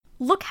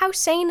Look How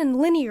Sane and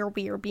Linear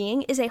We Are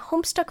Being is a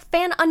Homestuck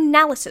fan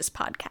analysis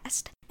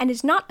podcast and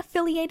is not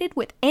affiliated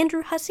with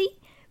Andrew Hussey,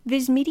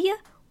 Viz Media,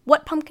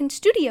 What Pumpkin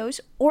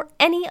Studios, or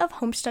any of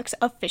Homestuck's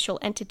official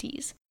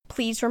entities.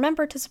 Please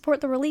remember to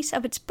support the release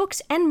of its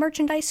books and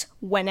merchandise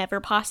whenever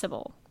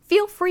possible.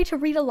 Feel free to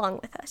read along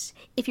with us.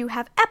 If you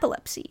have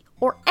epilepsy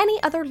or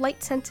any other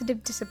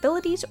light-sensitive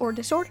disabilities or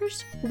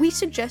disorders, we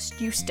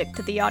suggest you stick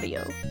to the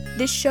audio.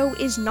 This show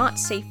is not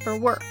safe for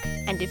work,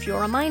 and if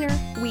you're a minor,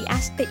 we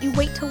ask that you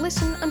wait to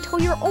listen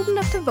until you're old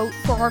enough to vote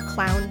for our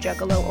clown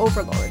juggalo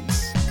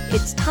overlords.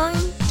 It's time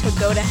to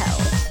go to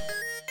hell.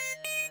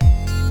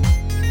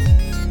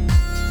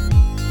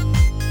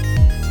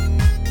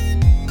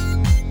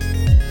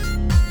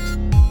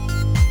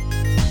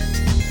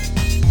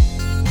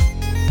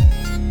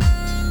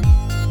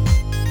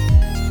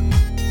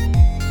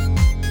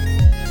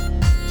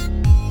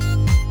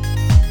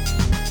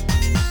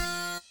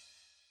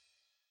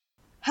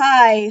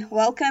 Hi,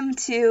 welcome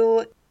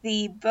to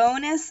the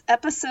bonus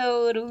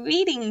episode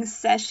reading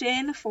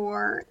session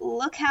for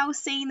Look How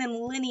Sane and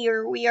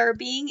Linear We Are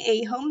Being,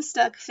 a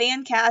Homestuck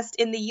fan cast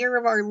in the year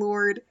of our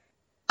Lord.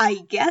 I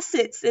guess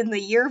it's in the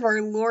year of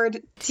our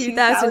Lord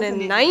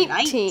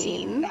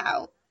 2019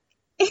 now,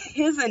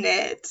 isn't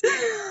it?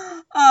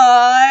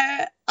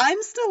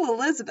 I'm still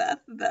Elizabeth,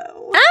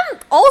 though. I'm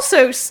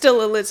also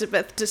still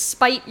Elizabeth,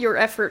 despite your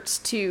efforts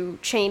to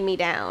chain me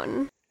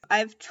down.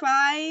 I've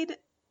tried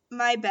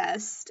my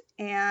best,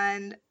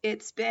 and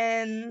it's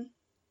been,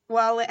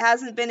 well, it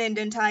hasn't been an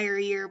entire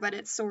year, but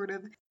it's sort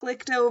of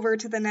clicked over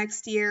to the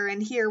next year,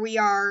 and here we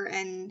are,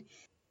 and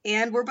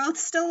we're both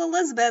still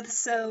Elizabeth,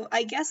 so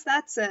I guess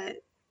that's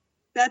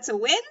a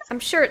win? I'm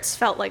sure it's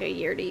felt like a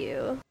year to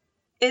you.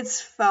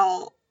 It's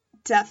felt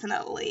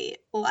definitely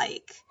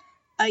like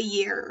a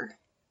year,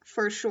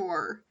 for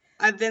sure.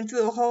 I've been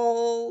through a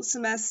whole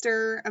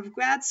semester of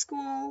grad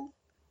school,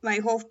 my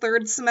whole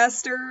third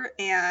semester,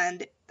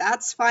 and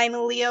that's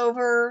finally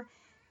over,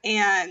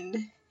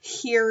 and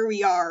here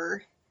we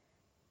are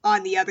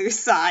on the other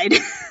side.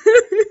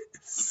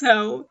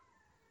 So,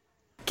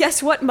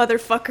 guess what,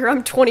 motherfucker?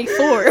 I'm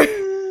 24.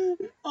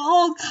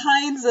 All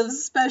kinds of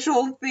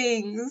special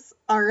things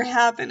are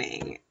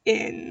happening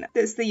in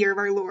the year of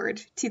our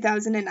Lord,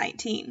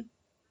 2019.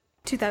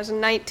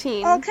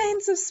 2019. All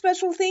kinds of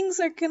special things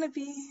are gonna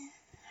be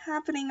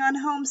happening on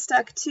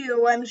Homestuck,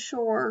 too, I'm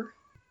sure.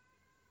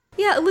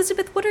 Yeah,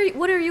 Elizabeth, what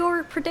are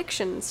your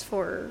predictions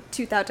for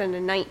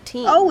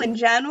 2019? Oh, in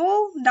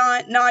general?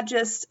 Not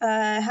just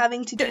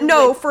having to do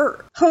with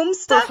for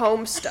Homestuck? For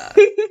Homestuck.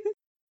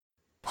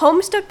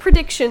 Homestuck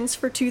predictions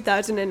for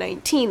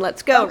 2019.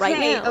 Let's go right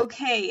now.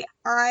 Okay,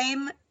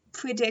 I'm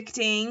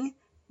predicting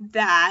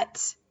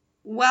that,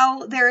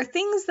 well, there are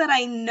things that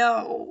I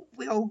know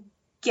we'll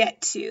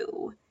get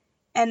to,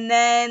 and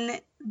then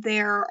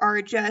there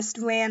are just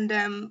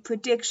random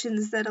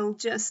predictions that'll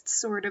just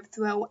sort of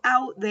throw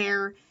out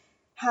there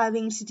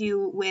having to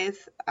do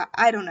with,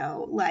 I don't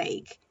know,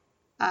 like,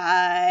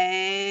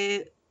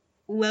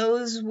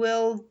 Rose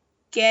will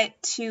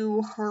get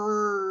to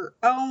her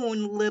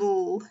own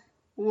little,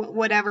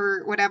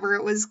 whatever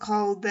it was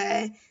called,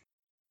 the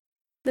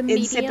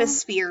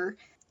Inciposphere.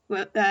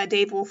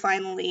 Dave will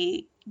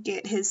finally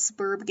get his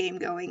Suburb game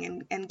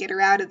going and get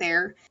her out of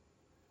there.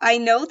 I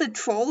know the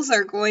trolls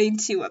are going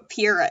to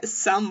appear at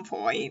some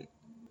point,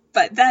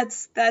 but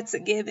that's a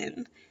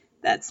given.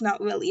 That's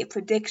not really a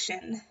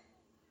prediction.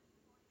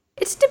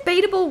 It's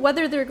debatable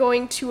whether they're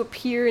going to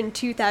appear in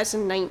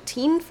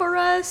 2019 for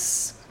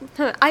us.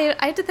 I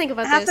had to think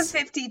about this. Half of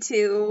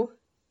 52.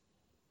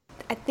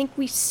 I think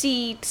we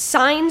see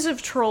signs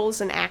of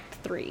trolls in Act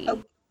 3.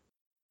 Oh.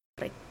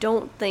 But I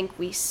don't think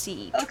we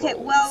see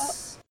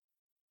trolls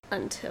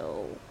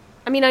until...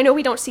 I mean, I know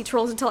we don't see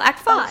trolls until Act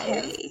 5.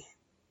 Okay.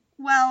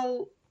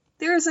 Well,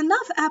 there's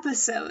enough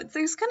episodes.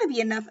 There's going to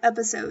be enough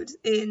episodes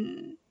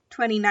in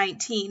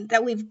 2019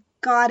 that we've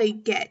got to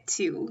get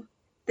to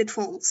the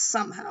trolls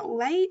somehow,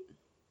 right?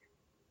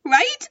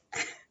 Right?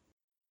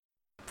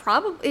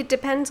 Probably. It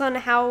depends on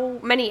how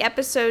many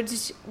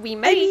episodes we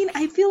make. I mean,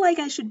 I feel like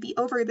I should be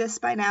over this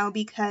by now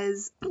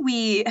because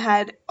we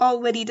had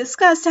already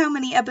discussed how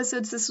many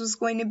episodes this was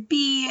going to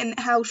be and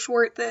how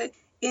short the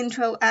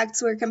intro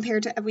acts were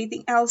compared to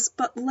everything else,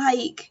 but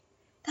like,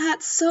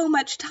 that's so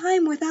much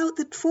time without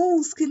the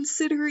trolls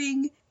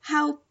considering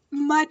how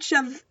much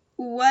of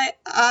what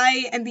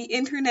I and the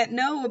internet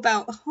know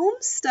about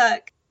Homestuck.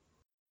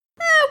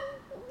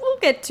 We'll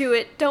get to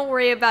it. Don't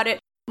worry about it.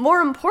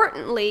 More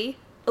importantly,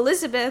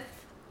 Elizabeth,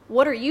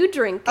 what are you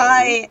drinking?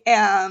 I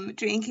am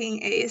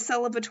drinking a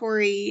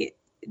celebratory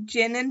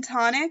gin and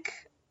tonic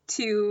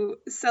to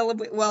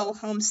celebrate, well,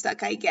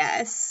 Homestuck, I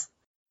guess.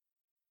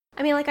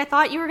 I mean, like, I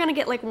thought you were gonna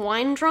get, like,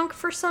 wine drunk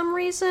for some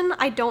reason.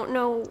 I don't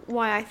know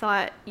why I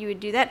thought you would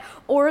do that.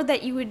 Or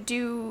that you would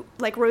do,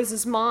 like,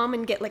 Rose's mom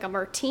and get, like, a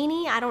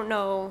martini. I don't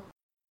know.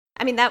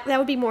 I mean, that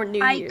would be more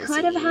New Year's. I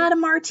could have had a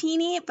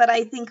martini, but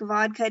I think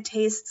vodka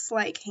tastes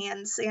like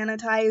hand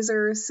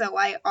sanitizer, so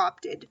I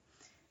opted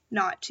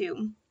not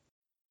to.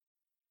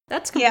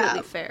 That's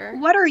completely fair.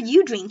 What are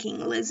you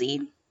drinking,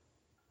 Lizzie?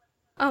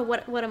 Oh,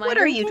 what am I What drinking?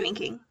 are you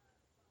drinking?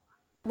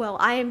 Well,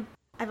 I've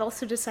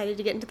also decided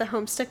to get into the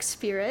Homestuck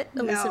spirit,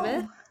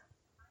 Elizabeth. No.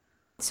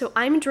 So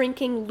I'm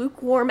drinking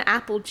lukewarm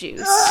apple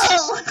juice.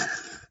 Oh!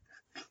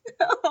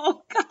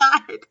 Oh,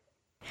 God.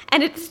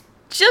 And it's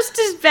just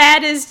as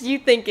bad as you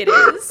think it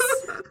is.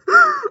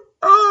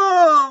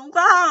 Oh,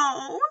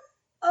 wow.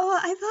 Oh,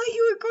 I thought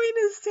you were going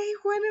to say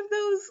one of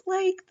those,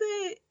 like,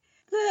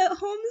 the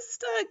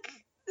Homestuck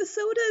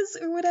sodas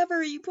or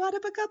whatever you brought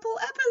up a couple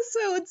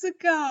episodes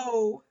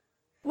ago.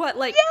 What,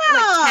 like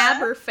Yeah.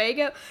 Tab or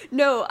Faygo?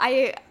 No,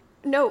 I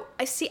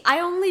see, I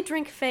only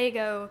drink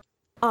Faygo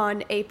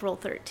on April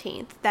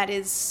 13th. That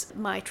is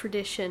my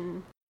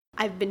tradition.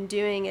 I've been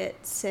doing it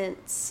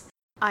since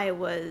I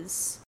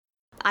was,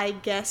 I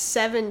guess,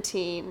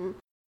 17.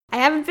 I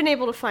haven't been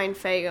able to find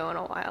Faygo in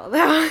a while,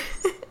 though.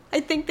 I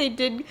think they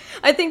did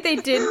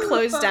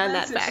close down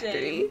that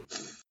factory.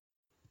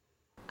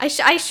 I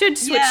should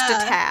switch to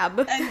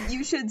Tab. And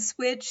you should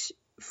switch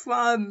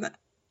from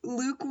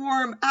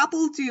lukewarm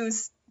apple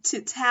juice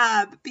to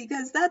Tab,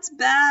 because that's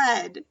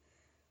bad.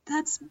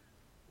 That's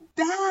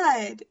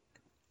bad.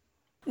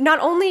 Not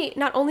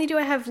only do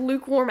I have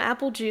lukewarm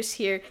apple juice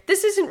here,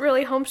 this isn't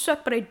really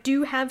Homestuck, but I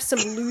do have some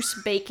loose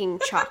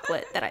baking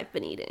chocolate that I've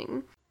been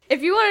eating.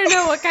 If you want to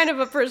know what kind of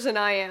a person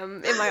I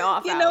am in my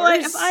off hours. You know what?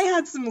 If I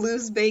had some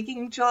loose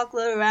baking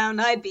chocolate around,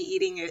 I'd be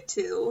eating it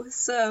too.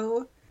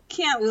 So,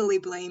 can't really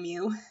blame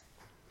you.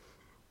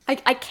 I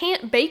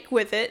can't bake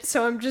with it,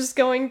 so I'm just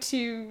going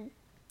to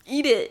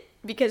eat it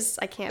because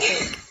I can't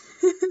bake.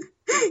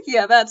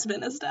 Yeah, that's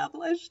been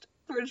established,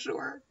 for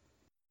sure.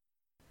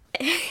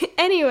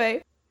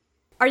 Anyway,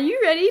 are you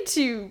ready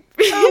to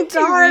Oh to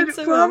God, read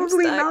some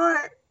probably Homestuck?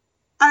 not.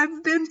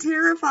 I've been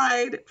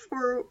terrified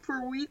for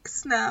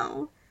weeks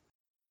now.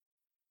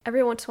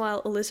 Every once in a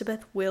while,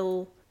 Elizabeth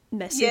will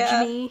message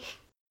Yeah. me,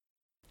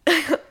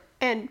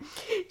 and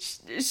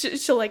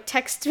she'll like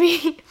text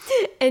me,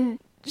 and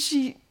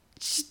she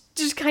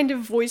just kind of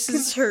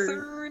voices her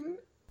Concern.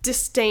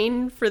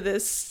 disdain for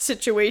this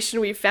situation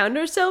we found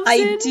ourselves I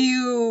in.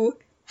 do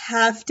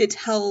have to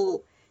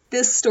tell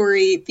this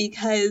story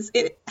because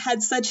it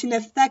had such an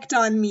effect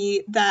on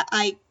me that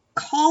I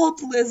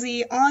called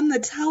Lizzie on the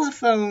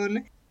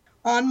telephone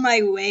on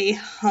my way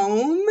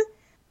home.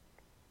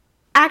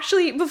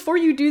 Actually, before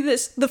you do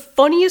this, the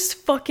funniest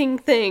fucking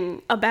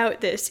thing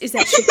about this is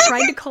that she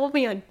tried to call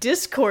me on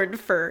Discord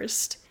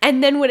first,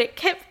 and then when it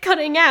kept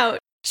cutting out,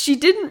 she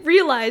didn't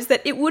realize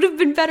that it would have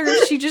been better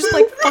if she just,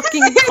 like,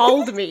 fucking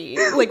called me,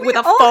 like, with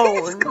a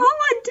Always phone. call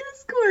on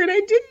Discord.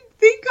 I didn't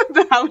think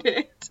about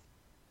it.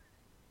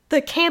 The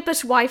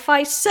campus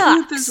Wi-Fi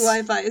sucks. Campus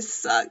Wi-Fi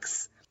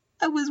sucks.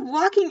 I was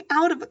walking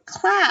out of a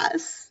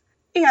class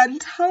and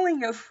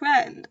telling a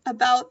friend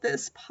about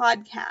this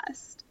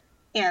podcast.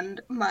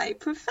 And my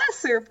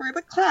professor for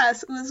the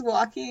class was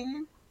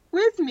walking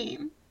with me.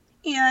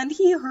 And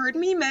he heard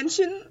me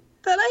mention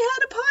that I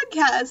had a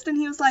podcast. And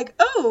he was like,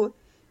 "Oh,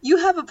 you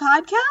have a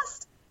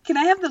podcast? Can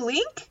I have the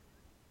link?"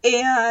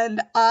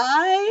 And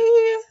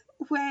I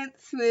went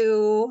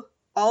through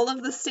all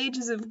of the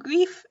stages of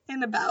grief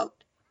in about...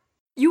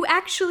 You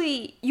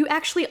actually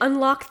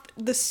unlocked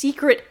the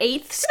secret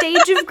 8th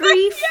stage of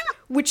grief, Yeah.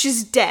 which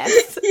is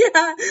death.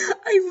 Yeah,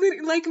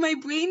 like, my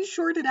brain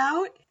shorted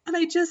out, and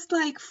I just,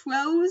 like,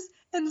 froze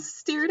and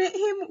stared at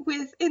him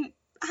with an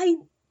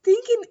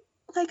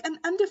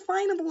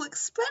undefinable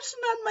expression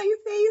on my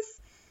face,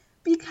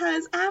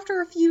 because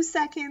after a few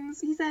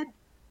seconds, he said,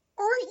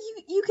 "Or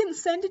you can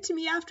send it to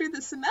me after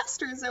the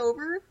semester's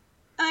over."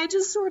 And I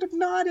just sort of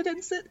nodded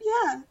and said,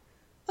 "Yeah,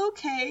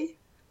 okay."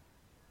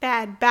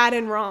 Bad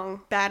and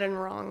wrong.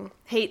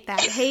 Hate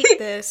that. Hate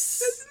this.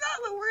 That's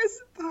not the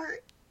worst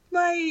part.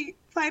 My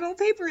final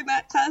paper in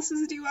that class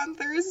was due on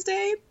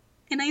Thursday,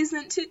 and I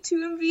sent it to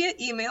him via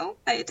email.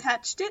 I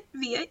attached it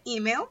via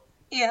email,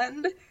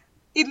 and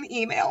in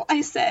the email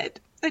I said,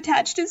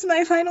 "Attached is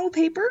my final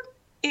paper,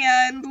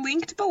 and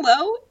linked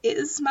below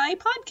is my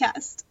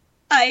podcast.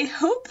 I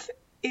hope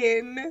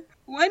in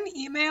one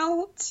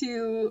email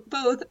to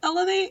both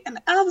elevate and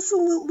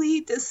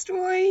absolutely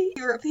destroy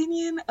your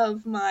opinion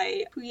of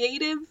my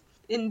creative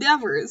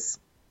endeavors.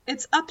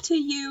 It's up to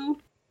you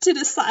to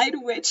decide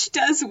which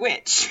does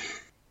which."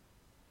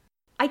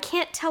 I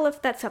can't tell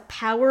if that's a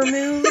power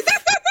move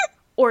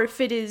or if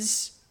it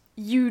is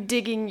you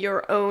digging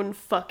your own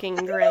fucking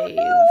grave.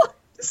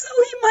 So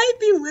he might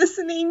be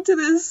listening to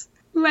this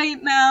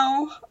right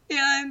now,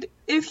 and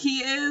if he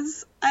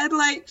is, I'd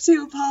like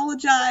to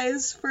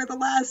apologize for the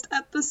last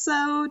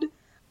episode.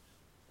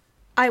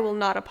 I will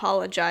not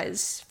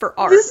apologize for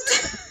art.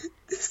 This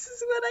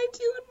is what I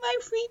do in my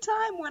free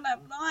time when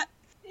I'm not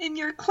in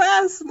your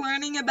class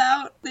learning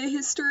about the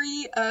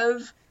history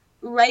of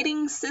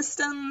writing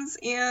systems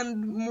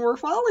and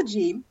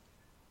morphology.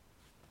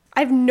 I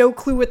have no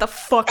clue what the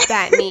fuck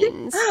that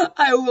means.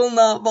 I will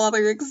not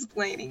bother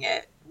explaining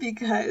it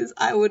because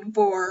I would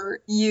bore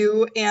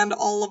you and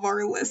all of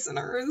our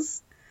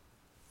listeners.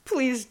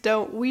 Please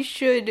don't. We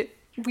should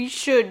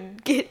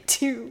get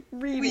to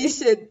reading. We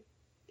should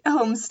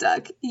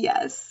Homestuck,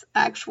 yes,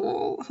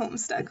 actual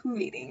Homestuck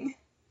reading.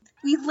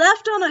 We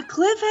left on a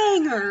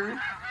cliffhanger!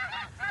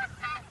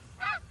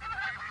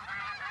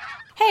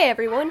 Hey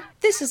everyone,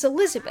 this is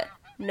Elizabeth.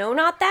 No,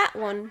 not that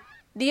one.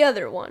 The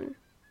other one.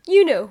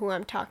 You know who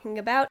I'm talking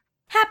about.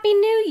 Happy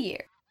New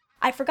Year!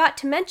 I forgot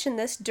to mention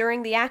this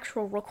during the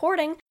actual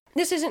recording.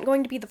 This isn't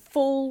going to be the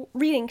full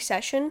reading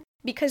session,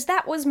 because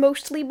that was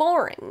mostly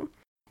boring.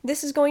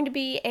 This is going to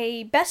be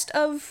a best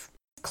of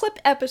clip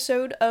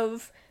episode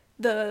of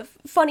the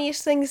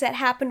funniest things that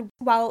happened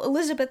while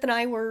Elizabeth and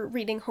I were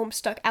reading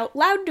Homestuck out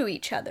loud to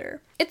each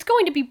other. It's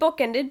going to be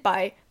bookended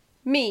by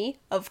me,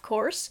 of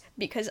course,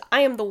 because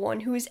I am the one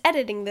who is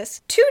editing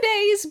this 2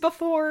 days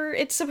before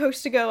it's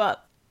supposed to go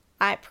up.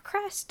 I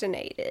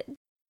procrastinated.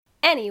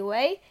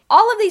 Anyway,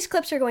 all of these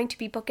clips are going to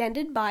be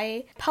bookended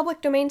by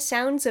public domain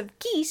sounds of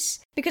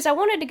geese, because I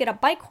wanted to get a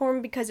bike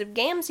horn because of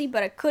Gamzee,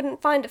 but I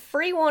couldn't find a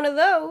free one of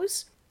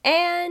those,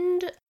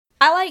 and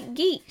I like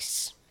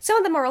geese. Some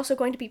of them are also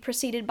going to be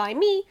preceded by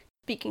me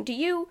speaking to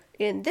you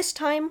in this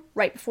time,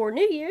 right before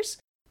New Year's,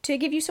 to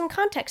give you some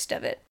context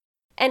of it.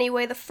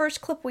 Anyway, the first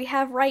clip we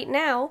have right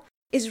now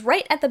is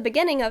right at the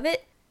beginning of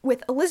it,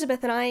 with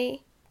Elizabeth and I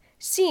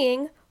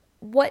seeing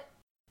what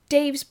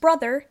Dave's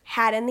brother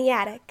had in the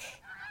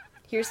attic.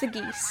 Here's the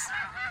geese.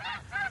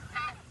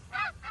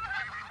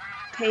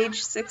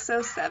 Page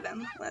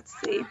 607. Let's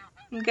see.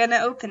 I'm gonna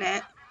open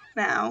it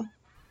now.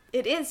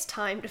 It is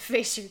time to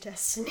face your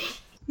destiny.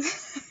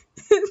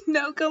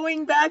 No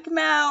going back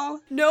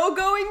now. No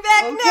going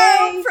back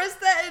now! Press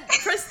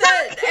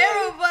that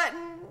arrow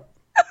button!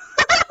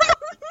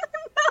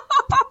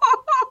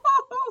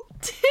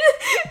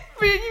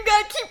 You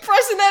gotta keep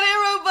pressing that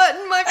arrow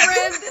button, my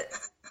friend!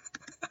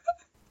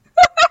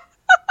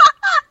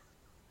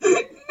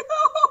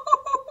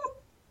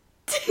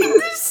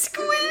 The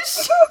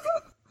squish!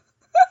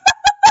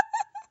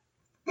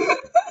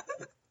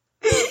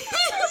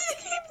 It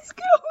keeps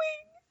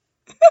going!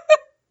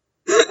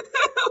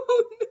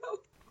 Oh no!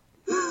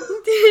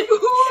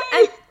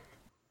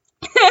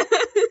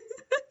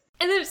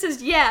 And then it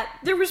says, yeah,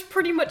 there was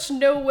pretty much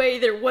no way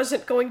there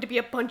wasn't going to be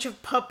a bunch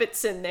of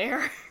puppets in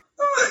there.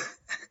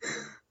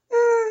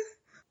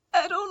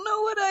 I don't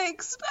know what I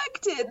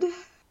expected.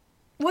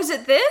 Was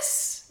it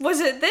this? Was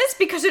it this?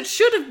 Because it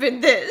should have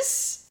been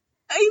this.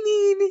 I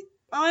mean,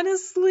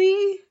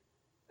 honestly,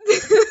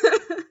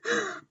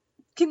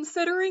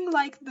 considering,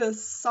 like, the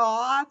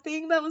Saw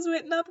thing that was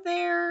written up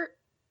there,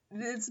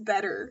 it's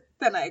better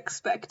than I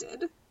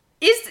expected.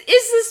 Is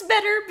this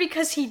better?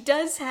 Because he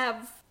does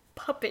have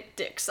puppet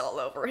dicks all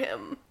over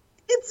him.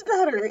 It's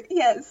better,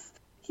 yes.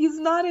 He's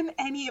not in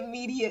any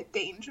immediate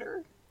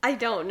danger. I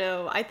don't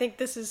know. I think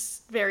this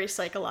is very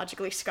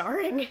psychologically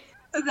scarring.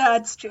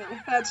 That's true.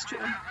 That's true.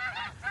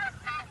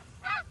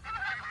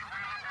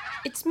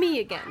 It's me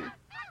again,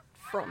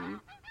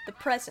 from the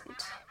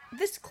present.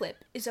 This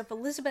clip is of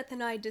Elizabeth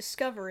and I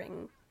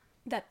discovering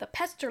that the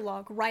pester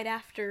log right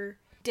after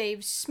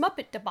Dave's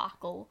Smuppet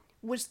debacle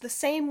was the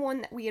same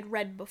one that we had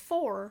read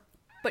before,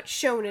 but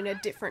shown in a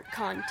different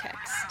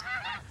context.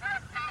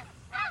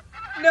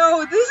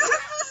 No, this is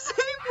the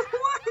same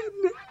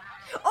one!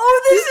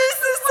 Oh, this is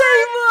the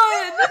same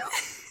one!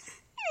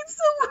 It's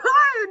so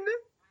hard!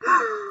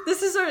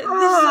 This is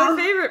our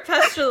favorite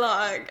pester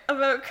log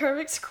about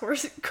Kermit's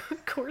coarse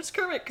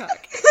Kermit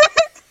cock.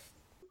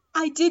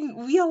 I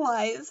didn't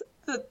realize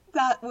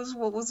that was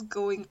what was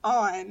going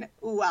on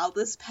while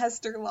this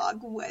pester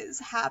log was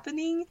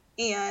happening,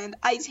 and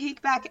I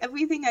take back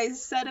everything I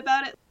said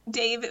about it.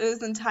 Dave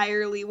is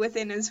entirely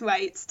within his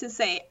rights to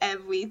say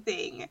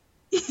everything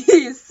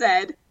he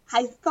said.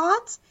 I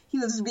thought he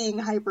was being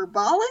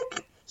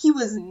hyperbolic. He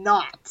was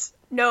not.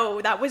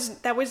 No, that was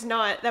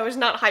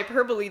not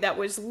hyperbole, that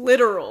was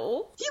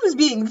literal. He was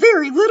being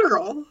very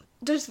literal.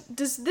 Does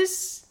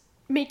this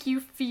make you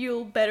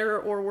feel better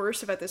or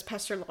worse about this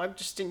pester log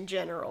just in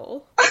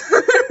general?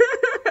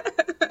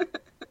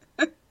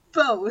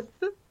 Both.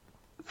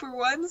 For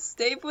once,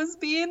 Dave was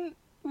being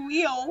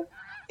real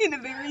in a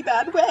very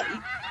bad way.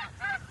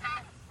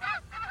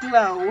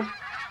 Grow.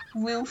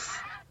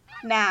 Roof.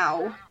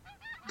 Now.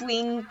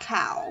 Bring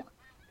cow.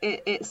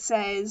 It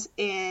says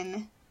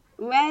in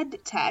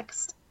red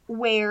text,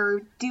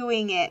 we're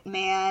doing it,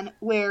 man.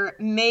 We're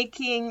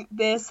making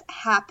this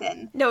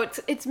happen. No,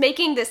 it's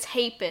making this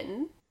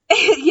happen.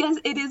 Yes,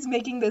 it is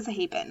making this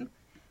happen.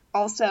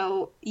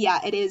 Also, yeah,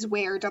 it is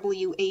where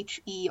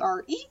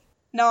WHERE,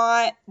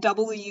 not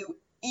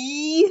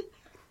WE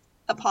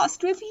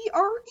apostrophe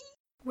RE.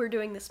 We're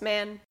doing this,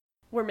 man.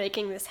 We're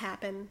making this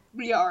happen.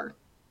 We are.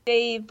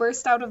 They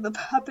burst out of the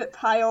puppet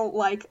pile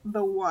like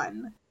the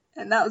one.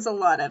 And that was a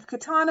lot of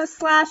katana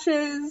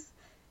slashes,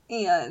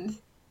 and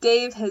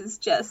Dave has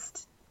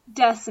just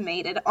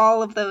decimated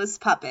all of those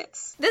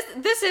puppets.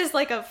 This is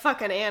like a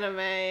fucking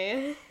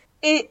anime.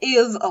 It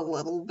is a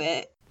little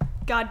bit.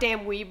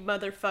 Goddamn weeb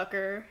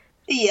motherfucker.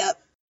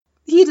 Yep.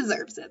 He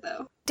deserves it,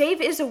 though.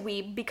 Dave is a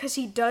weeb because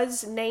he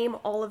does name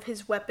all of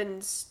his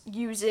weapons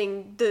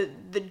using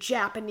the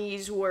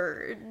Japanese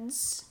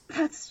words.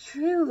 That's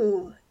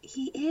true.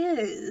 He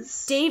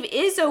is. Dave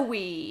is a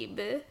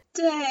weeb.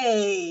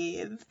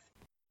 Dave.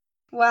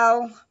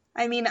 Well,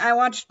 I mean, I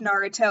watched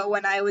Naruto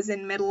when I was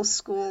in middle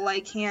school.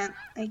 I can't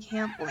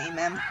blame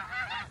him.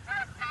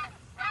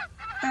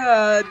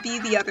 Be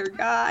the other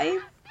guy.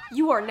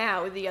 You are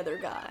now the other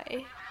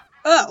guy.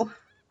 Oh,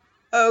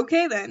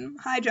 okay then.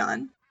 Hi,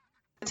 John.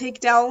 Take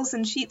dowels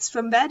and sheets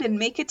from bed and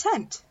make a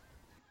tent.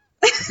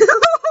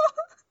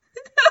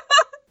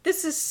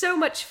 This is so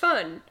much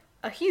fun.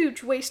 A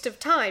huge waste of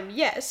time,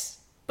 yes,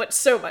 but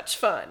so much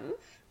fun.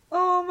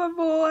 Oh, my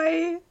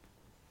boy.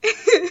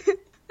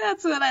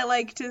 That's what I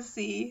like to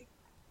see.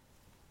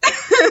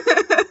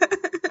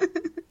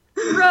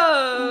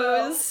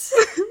 Rose!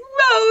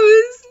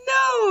 Rose,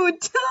 no,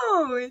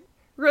 don't!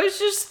 Rose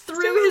just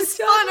threw his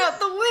fun out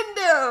the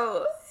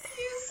window!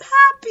 He's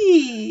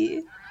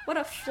happy! What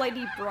a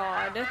flighty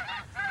broad.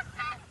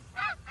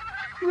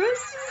 Rose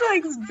just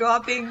likes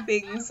dropping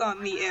things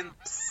on the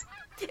imps.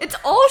 It's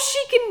all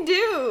she can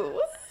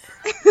do!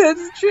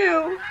 That's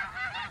true.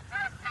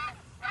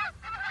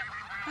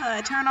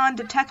 Turn on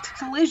detect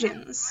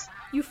collisions.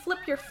 You flip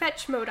your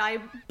fetch mode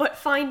but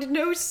find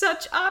no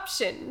such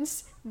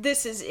options.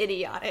 This is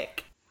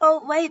idiotic.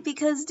 Oh, wait,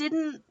 because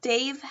didn't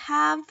Dave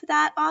have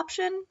that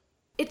option?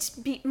 It's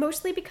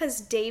mostly because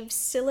Dave's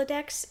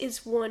Sylladex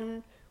is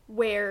one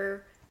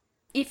where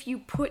if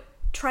you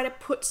try to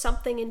put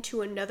something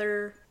into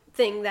another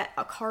thing that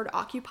a card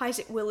occupies,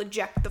 it will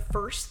eject the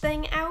first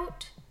thing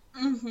out.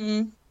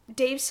 Mm-hmm.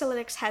 Dave's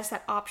Sylladex has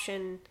that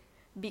option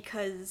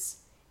because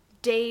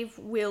Dave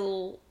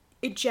will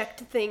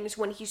eject things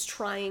when he's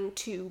trying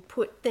to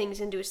put things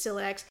into a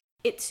Sylladex.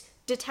 It's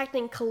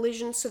detecting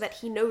collisions so that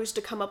he knows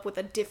to come up with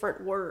a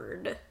different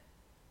word.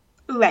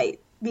 Right,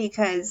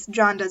 because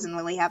John doesn't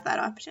really have that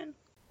option.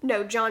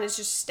 No, John is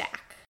just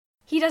stack.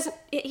 He doesn't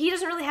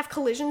really have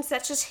collisions,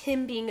 that's just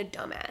him being a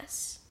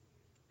dumbass.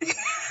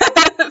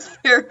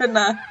 Fair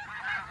enough.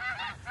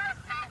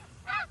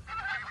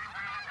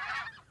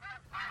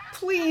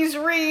 Please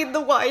read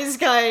The Wise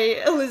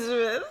Guy,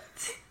 Elizabeth.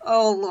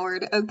 Oh,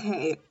 Lord,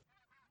 okay.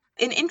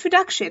 An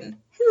introduction.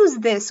 Who's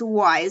this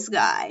wise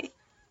guy?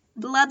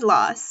 Blood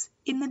loss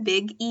in the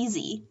Big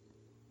Easy.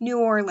 New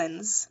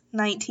Orleans,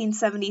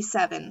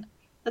 1977.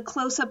 The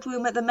close-up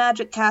room at the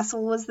Magic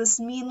Castle was this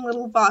mean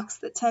little box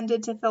that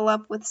tended to fill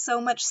up with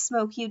so much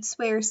smoke you'd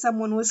swear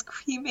someone was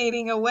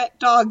cremating a wet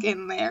dog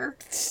in there.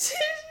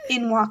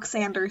 In walks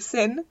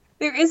Anderson.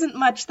 There isn't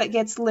much that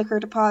gets liquor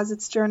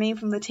deposits journey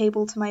from the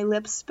table to my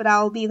lips, but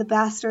I'll be the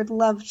bastard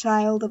love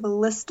child of a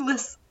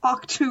listless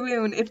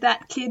octoroon if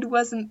that kid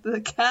wasn't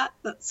the cat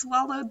that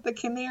swallowed the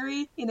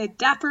canary in a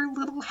dapper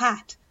little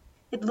hat.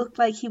 It looked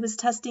like he was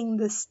testing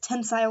the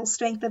tensile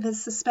strength of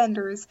his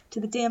suspenders to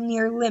the damn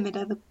near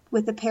limit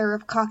with a pair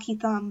of cocky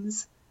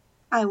thumbs.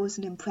 I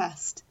wasn't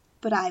impressed,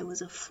 but I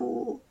was a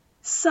fool.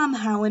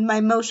 Somehow, in my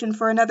motion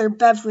for another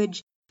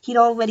beverage, he'd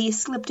already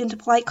slipped into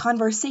polite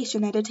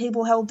conversation at a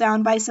table held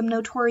down by some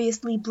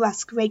notoriously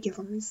brusque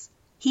regulars.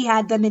 He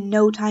had them in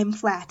no time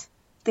flat.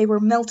 They were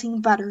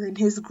melting butter in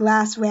his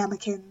glass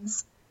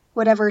ramekins.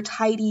 Whatever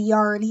tidy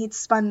yarn he'd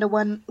spun to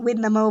win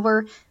them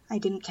over, I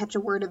didn't catch a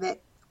word of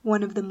it.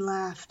 One of them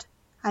laughed.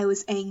 I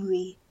was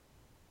angry.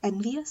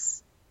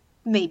 Envious?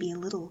 Maybe a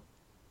little.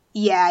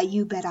 Yeah,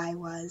 you bet I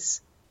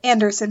was.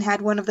 Anderson had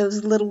one of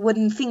those little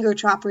wooden finger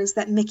choppers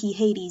that Mickey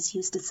Hades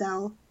used to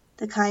sell.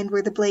 The kind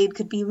where the blade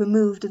could be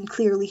removed and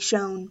clearly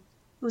shown.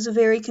 It was a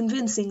very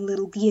convincing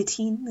little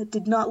guillotine that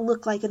did not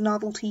look like a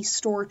novelty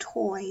store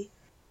toy.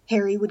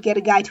 Harry would get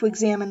a guy to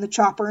examine the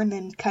chopper and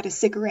then cut a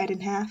cigarette in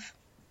half.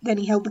 Then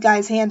he held the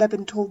guy's hand up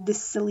and told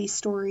this silly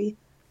story.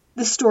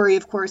 The story,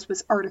 of course,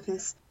 was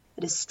artifice,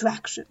 a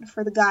distraction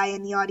for the guy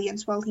in the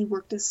audience while he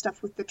worked his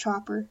stuff with the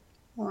chopper.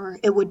 Or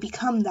it would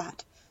become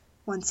that,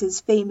 once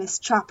his famous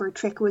chopper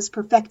trick was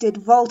perfected,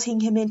 vaulting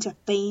him into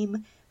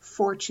fame,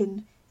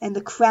 fortune, and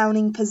the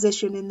crowning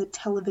position in the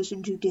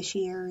television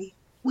judiciary.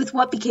 With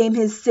what became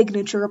his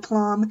signature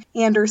aplomb,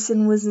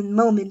 Anderson was in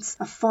moments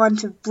a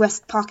font of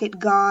breast-pocket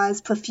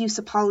gauze, profuse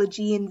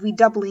apology, and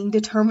redoubling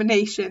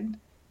determination.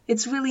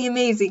 It's really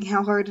amazing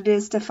how hard it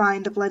is to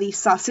find a bloody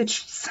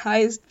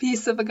sausage-sized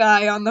piece of a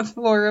guy on the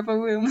floor of a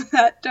room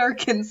that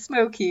dark and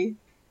smoky.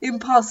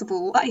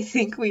 Impossible, I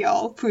think we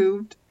all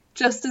proved.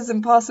 Just as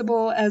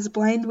impossible as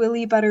Blind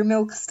Willie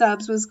Buttermilk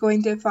Stubbs was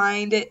going to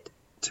find it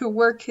to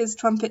work his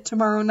trumpet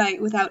tomorrow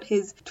night without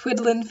his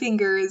twiddling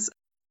fingers,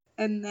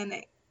 and then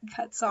it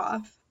cuts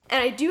off.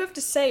 And I do have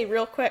to say,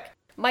 real quick,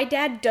 my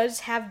dad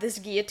does have this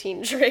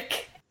guillotine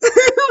trick.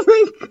 Oh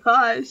my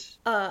gosh.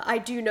 I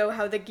do know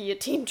how the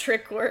guillotine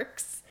trick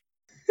works.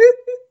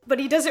 But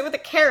he does it with a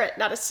carrot,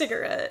 not a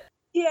cigarette.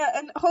 Yeah,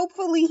 and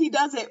hopefully he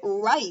does it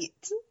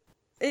right.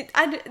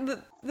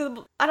 The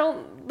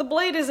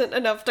blade isn't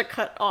enough to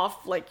cut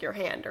off, like, your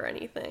hand or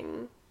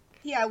anything.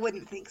 Yeah, I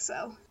wouldn't think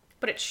so.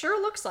 But it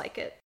sure looks like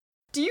it.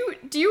 Do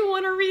you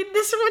want to read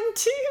this one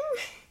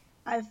too?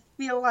 I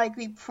feel like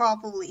we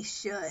probably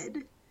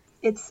should.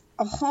 It's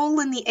A Hole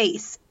in the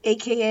Ace,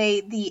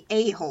 aka the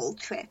A-hole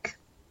trick.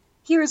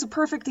 Here is a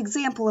perfect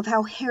example of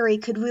how Harry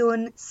could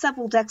ruin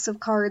several decks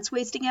of cards,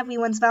 wasting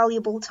everyone's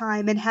valuable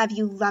time and have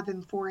you love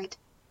him for it.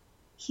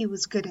 He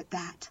was good at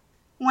that.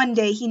 One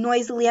day he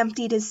noisily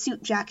emptied his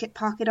suit jacket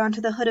pocket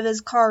onto the hood of his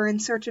car in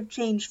search of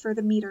change for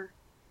the meter.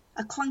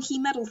 A clunky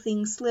metal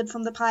thing slid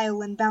from the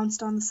pile and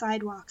bounced on the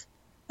sidewalk.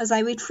 As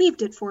I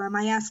retrieved it for him,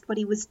 I asked what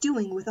he was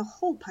doing with a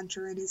hole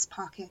puncher in his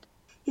pocket.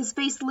 His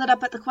face lit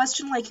up at the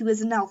question like he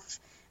was an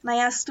elf, and I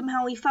asked him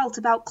how he felt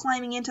about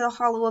climbing into the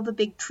hollow of a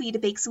big tree to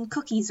bake some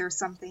cookies or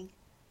something.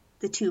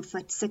 The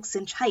 2-foot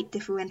 6-inch height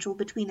differential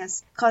between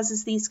us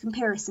causes these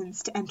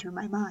comparisons to enter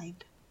my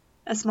mind.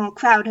 A small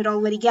crowd had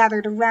already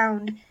gathered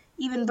around,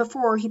 even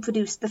before he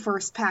produced the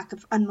first pack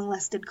of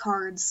unmolested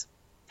cards.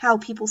 How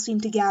people seem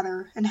to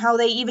gather, and how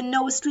they even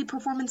know a street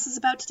performance is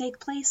about to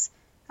take place,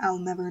 I'll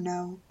never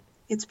know.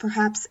 It's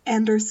perhaps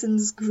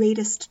Anderson's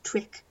greatest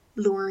trick,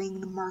 luring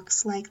the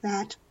marks like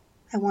that.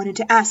 I wanted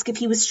to ask if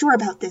he was sure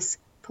about this,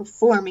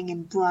 performing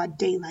in broad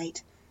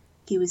daylight.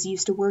 He was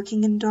used to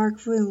working in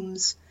dark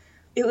rooms.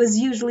 It was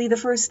usually the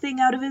first thing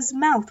out of his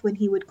mouth when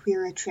he would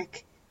queer a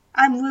trick.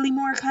 I'm really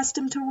more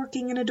accustomed to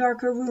working in a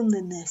darker room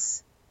than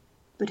this.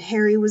 But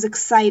Harry was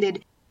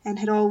excited, and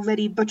had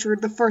already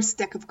butchered the first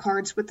deck of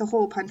cards with the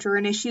hole puncher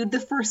and issued the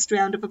first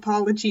round of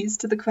apologies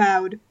to the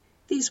crowd.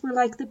 These were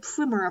like the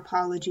primer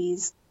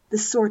apologies, the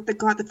sort that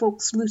got the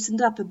folks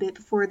loosened up a bit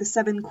before the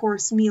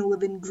 7-course meal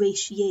of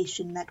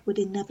ingratiation that would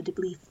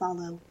inevitably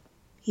follow.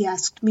 He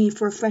asked me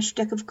for a fresh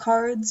deck of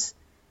cards,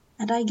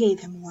 and I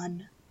gave him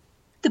one.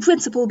 The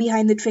principle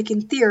behind the trick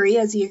in theory,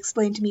 as he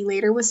explained to me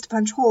later, was to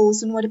punch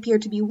holes in what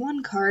appeared to be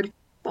one card,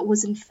 but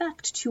was in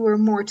fact 2 or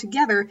more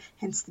together,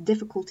 hence the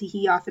difficulty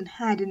he often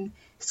had in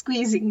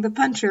squeezing the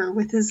puncher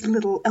with his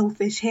little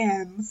elfish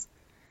hands.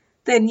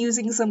 Then,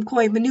 using some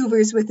coy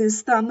maneuvers with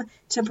his thumb,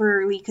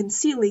 temporarily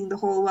concealing the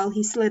hole while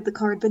he slid the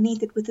card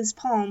beneath it with his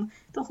palm,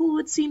 the hole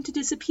would seem to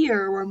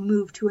disappear or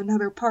move to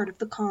another part of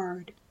the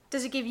card.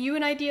 Does it give you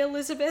an idea,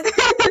 Elizabeth?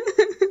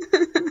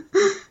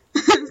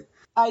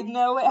 I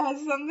know it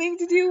has something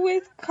to do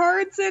with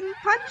cards and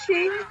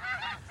punching.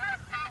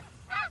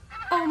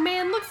 Oh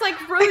man, looks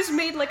like Rose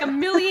made like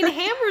 1,000,000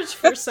 hammers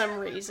for some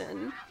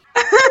reason.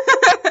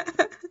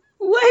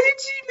 Why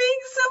did she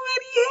make so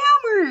many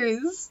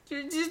hammers?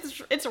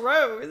 It's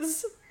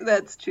Rose.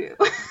 That's true.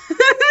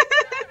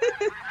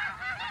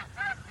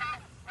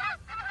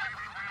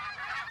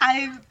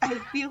 I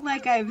feel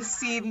like I've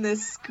seen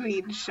this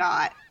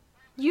screenshot.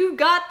 You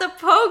got the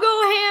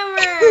pogo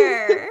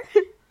hammer!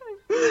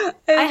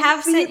 I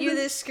have sent you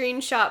this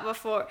screenshot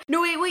before.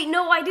 No, wait,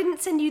 no, I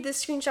didn't send you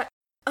this screenshot.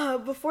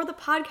 Before the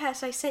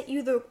podcast, I sent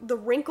you the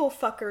wrinkle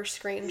fucker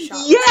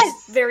screenshot.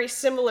 Yes! Very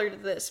similar to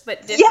this,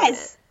 but different.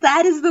 Yes!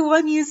 That is the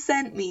one you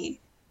sent me.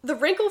 The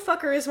wrinkle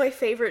fucker is my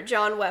favorite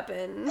John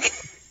weapon.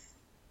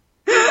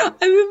 I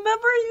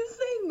remember you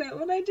saying that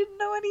when I didn't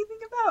know anything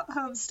about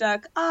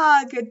Homestuck.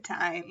 Ah, good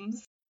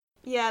times.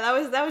 Yeah,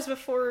 that was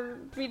before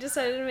we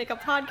decided to make a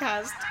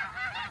podcast.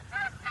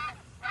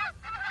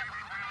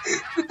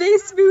 The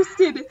bass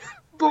boosted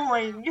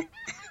boing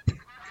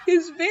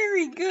is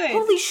very good.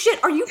 Holy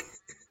shit, are you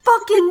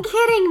fucking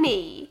kidding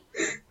me?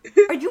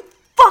 Are you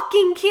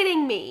fucking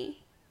kidding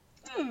me?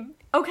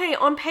 Okay,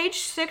 on page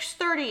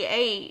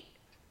 638,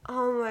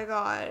 oh my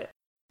god.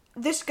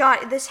 This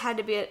had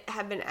to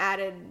have been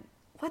added.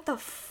 What the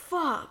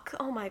fuck?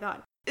 Oh my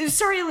god.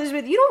 Sorry,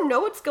 Elizabeth, you don't know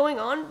what's going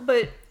on,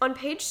 but on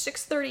page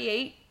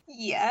 638...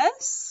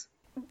 Yes?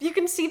 You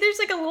can see there's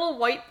like a little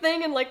white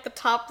thing in like the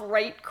top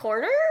right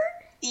corner?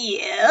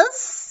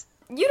 Yes?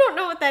 You don't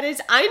know what that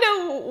is. I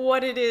know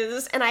what it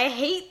is, and I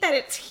hate that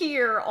it's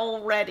here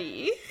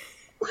already.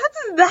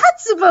 What's that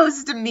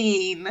supposed to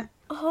mean?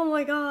 Oh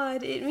my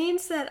god, it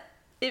means that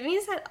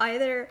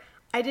either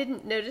I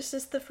didn't notice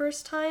this the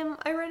first time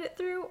I read it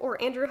through,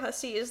 or Andrew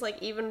Hussey is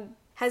like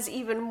has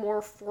even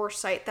more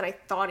foresight than I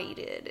thought he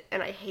did,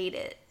 and I hate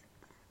it.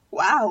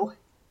 Wow.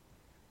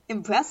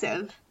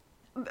 Impressive.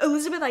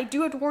 Elizabeth, I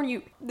do have to warn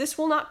you, this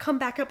will not come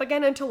back up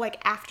again until like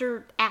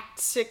after Act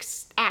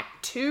 6,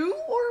 Act 2,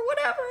 or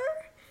whatever.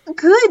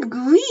 Good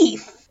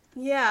grief.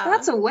 Yeah.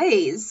 That's a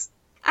ways.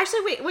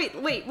 Actually,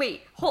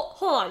 wait. Hold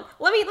on.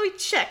 Let me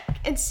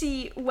check and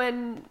see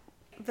when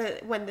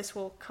this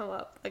will come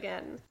up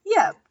again.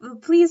 Yeah,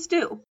 please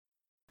do.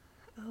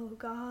 Oh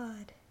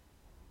god.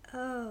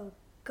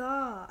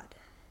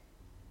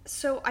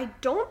 So I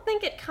don't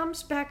think it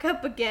comes back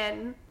up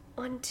again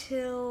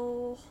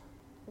until...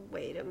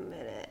 Wait a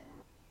minute.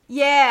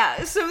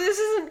 Yeah, so this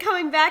isn't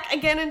coming back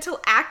again until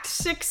Act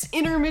 6,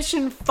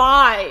 Intermission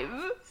 5.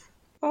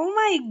 Oh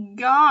my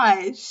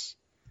gosh.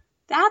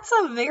 That's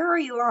a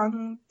very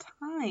long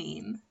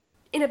time.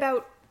 In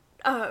about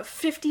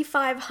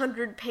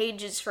 5,500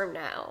 pages from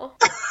now.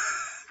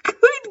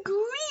 Good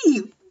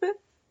grief!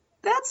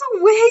 That's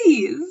a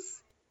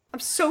ways. I'm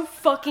so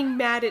fucking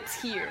mad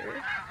it's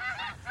here.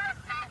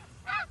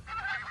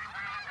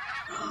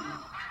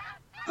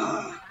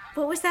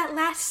 What was that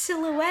last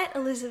silhouette,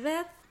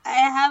 Elizabeth? I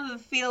have a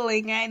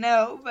feeling I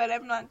know, but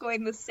I'm not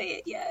going to say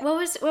it yet. What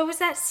was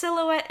that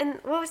silhouette in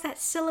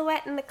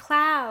the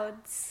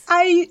clouds?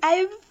 I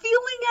have a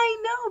feeling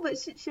I know, but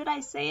should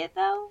I say it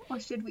though, or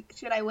should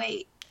I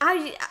wait?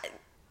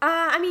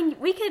 I mean,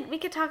 we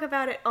could talk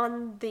about it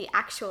on the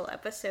actual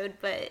episode,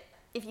 but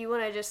if you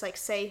want to just, like,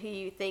 say who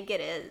you think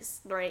it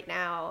is right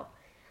now,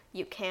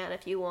 you can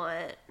if you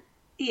want.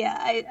 Yeah,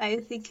 I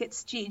think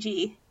it's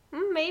Gigi.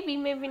 Maybe,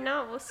 maybe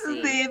not. We'll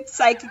see. They have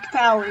psychic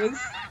powers.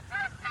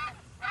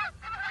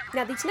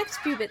 Now, these next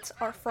few bits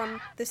are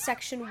from the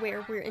section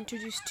where we're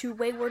introduced to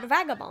Wayward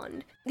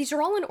Vagabond. These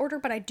are all in order,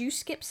 but I do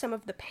skip some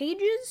of the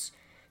pages,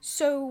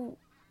 so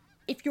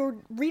if you're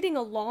reading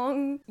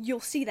along,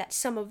 you'll see that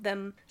some of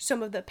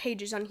the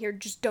pages on here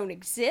just don't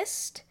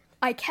exist.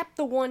 I kept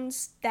the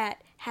ones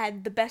that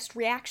had the best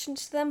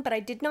reactions to them, but I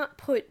did not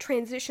put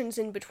transitions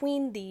in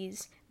between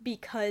these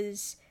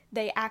because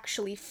they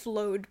actually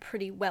flowed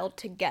pretty well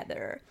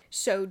together.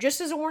 So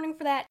just as a warning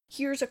for that,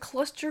 here's a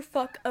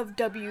clusterfuck of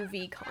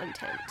WV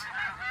content.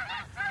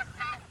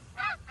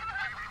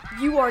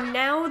 You are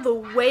now the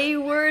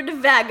Wayward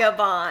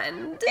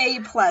Vagabond. A+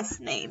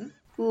 name.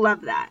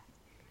 Love that.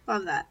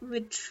 Love that.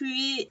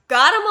 Retreat.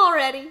 Got him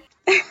already.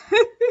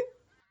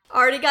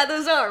 Already got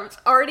those arms.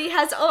 Already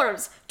has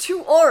arms.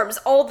 2 arms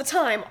all the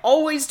time.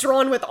 Always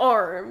drawn with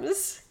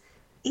arms.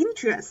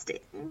 Interesting.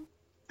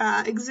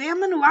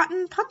 Examine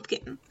rotten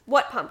pumpkin.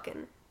 What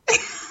pumpkin?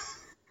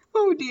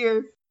 Oh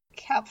dear.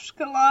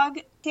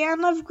 Capskalog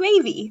can of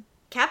gravy.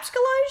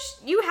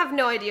 Capskalage? You have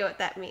no idea what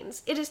that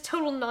means. It is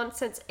total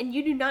nonsense, and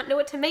you do not know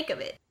what to make of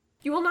it.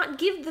 You will not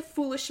give the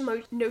foolish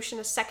notion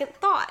a second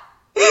thought.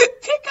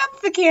 Pick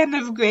up the can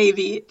of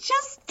gravy.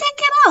 Just pick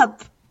it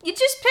up. You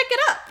just pick it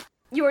up.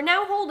 You are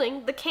now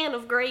holding the can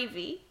of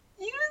gravy.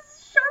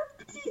 Use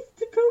sharp teeth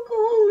to poke a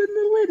hole in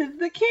the lid of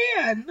the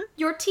can.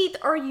 Your teeth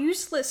are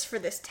useless for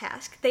this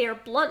task. They are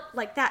blunt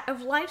like that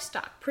of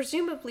livestock,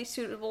 presumably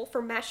suitable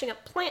for mashing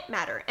up plant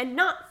matter and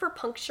not for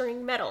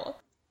puncturing metal.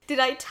 Did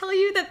I tell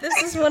you that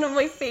this is one of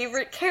my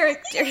favorite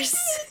characters?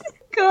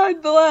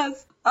 God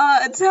bless.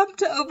 Attempt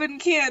to open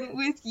can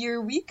with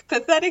your weak,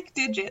 pathetic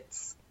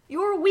digits.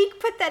 Your weak,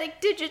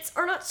 pathetic digits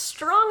are not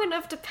strong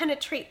enough to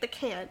penetrate the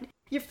can.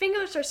 Your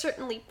fingers are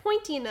certainly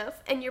pointy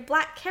enough, and your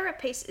black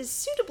carapace is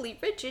suitably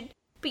rigid,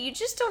 but you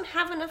just don't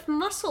have enough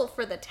muscle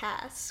for the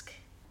task.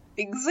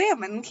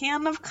 Examine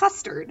can of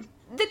custard.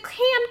 The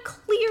can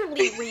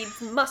clearly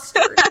reads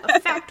mustard, a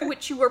fact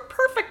which you are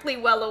perfectly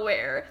well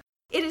aware.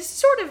 It is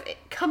sort of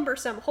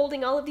cumbersome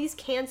holding all of these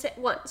cans at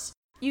once.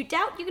 You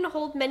doubt you can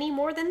hold many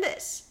more than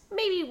this,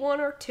 maybe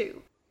 1 or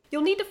 2.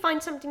 You'll need to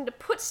find something to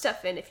put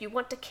stuff in if you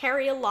want to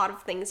carry a lot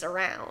of things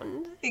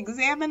around.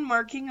 Examine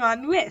marking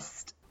on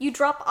wrist. You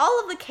drop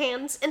all of the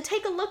cans and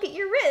take a look at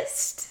your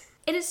wrist.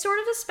 It is sort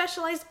of a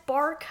specialized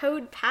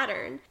barcode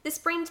pattern. This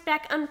brings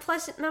back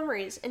unpleasant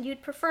memories, and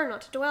you'd prefer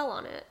not to dwell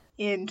on it.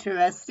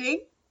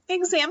 Interesting.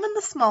 Examine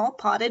the small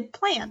potted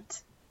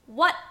plant.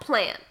 What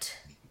plant?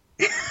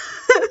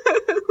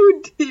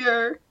 Oh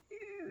dear.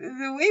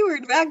 The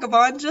Wayward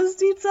Vagabond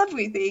just eats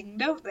everything,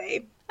 don't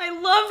they? I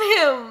love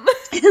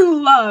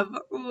him!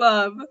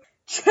 Love.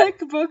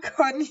 Checkbook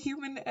on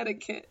human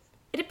etiquette.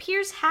 It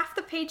appears half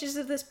the pages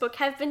of this book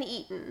have been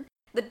eaten.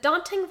 The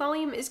daunting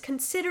volume is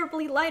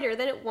considerably lighter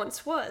than it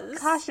once was.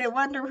 Gosh, I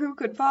wonder who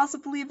could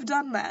possibly have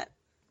done that.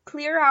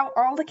 Clear out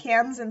all the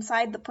cans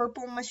inside the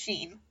purple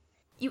machine.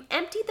 You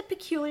empty the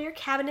peculiar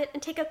cabinet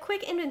and take a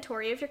quick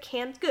inventory of your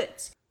canned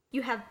goods.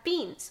 You have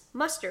beans,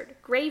 mustard,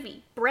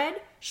 gravy,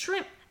 bread,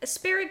 shrimp,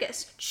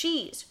 asparagus,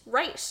 cheese,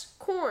 rice,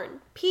 corn,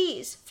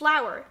 peas,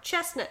 flour,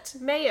 chestnuts,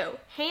 mayo,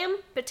 ham,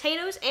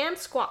 potatoes, and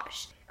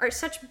squash are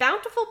such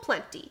bountiful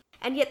plenty,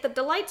 and yet the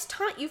delights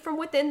taunt you from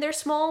within their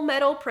small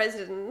metal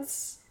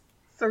prisons.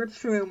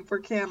 Search room for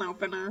can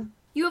opener.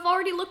 You have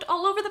already looked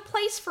all over the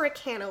place for a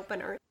can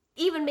opener,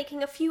 even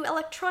making a few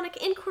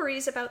electronic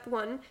inquiries about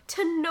one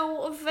to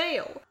no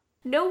avail.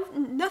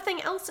 Nothing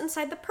else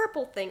inside the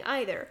purple thing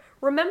either.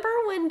 Remember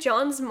when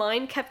John's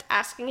mind kept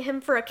asking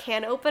him for a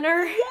can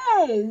opener?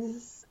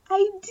 Yes,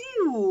 I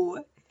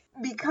do.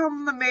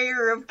 Become the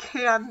mayor of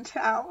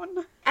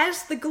Cantown.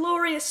 As the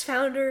glorious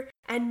founder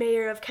and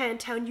mayor of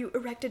Cantown, you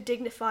erect a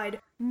dignified,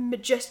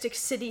 majestic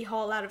city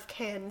hall out of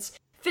cans,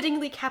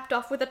 fittingly capped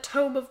off with a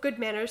tome of good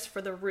manners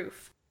for the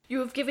roof. You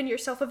have given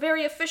yourself a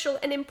very official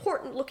and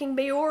important-looking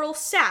mayoral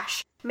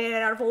sash made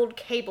out of old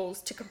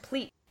cables to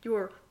complete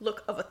your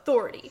look of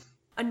authority.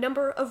 A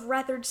number of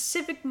rather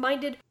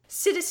civic-minded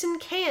citizen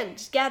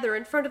cans gather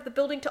in front of the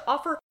building to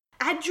offer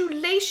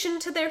adulation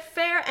to their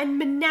fair and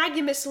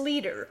monogamous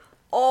leader.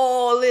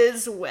 All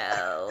is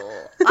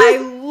well. I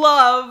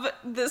love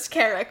this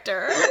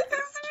character.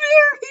 It's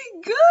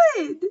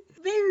very good.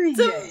 Very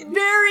good. It's a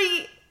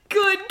very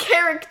good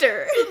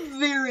character.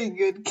 Very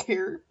good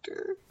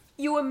character.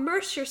 You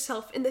immerse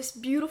yourself in this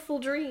beautiful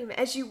dream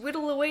as you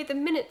whittle away the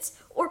minutes,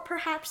 or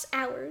perhaps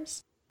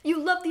hours.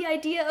 You love the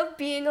idea of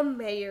being a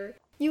mayor.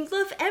 You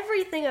love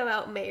everything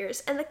about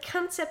mayors and the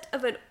concept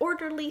of an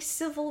orderly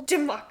civil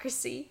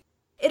democracy.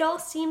 It all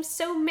seems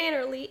so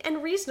mannerly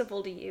and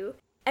reasonable to you.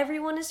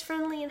 Everyone is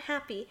friendly and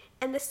happy,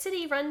 and the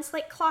city runs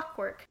like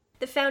clockwork.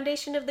 The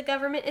foundation of the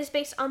government is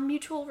based on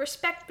mutual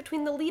respect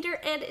between the leader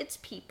and its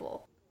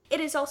people. It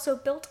is also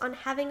built on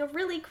having a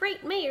really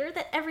great mayor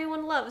that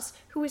everyone loves,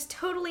 who is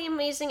totally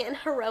amazing and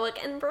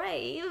heroic and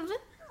brave.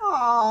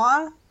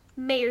 Aww.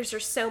 Mayors are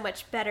so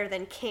much better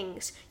than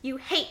kings. You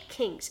hate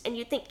kings, and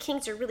you think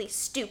kings are really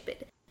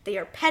stupid. They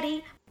are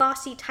petty,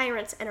 bossy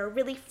tyrants and are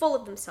really full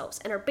of themselves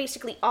and are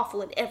basically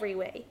awful in every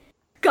way.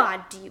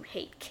 God, do you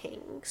hate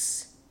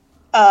kings.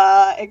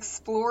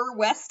 Explore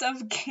west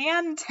of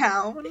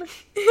Cantown.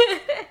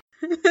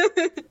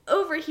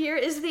 Over here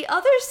is the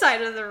other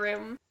side of the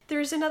room.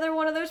 There's another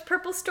one of those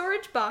purple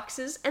storage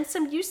boxes and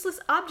some useless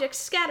objects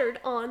scattered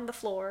on the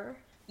floor.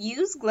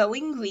 Use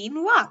glowing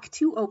green rock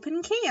to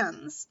open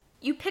cans.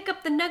 You pick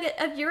up the nugget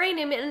of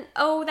uranium and,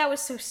 oh, that was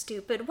so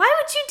stupid. Why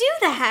would you do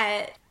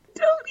that?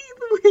 Don't eat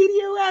the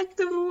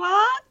radioactive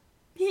rock.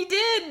 He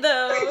did,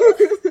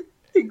 though.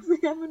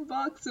 Examine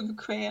box of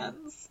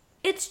crayons.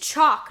 It's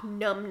chalk,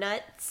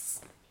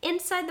 numbnuts.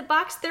 Inside the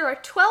box, there are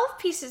 12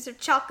 pieces of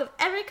chalk of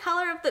every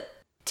color of the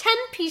 10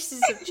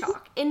 pieces of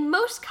chalk in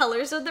most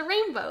colors of the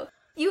rainbow.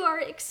 You are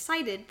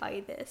excited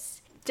by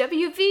this.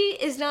 WV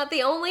is not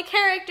the only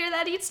character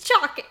that eats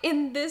chalk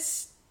in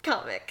this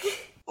comic.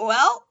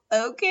 Well,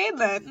 okay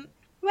then.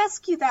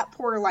 Rescue that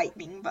poor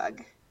lightning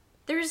bug.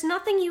 There is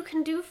nothing you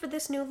can do for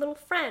this new little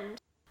friend.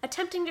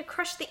 Attempting to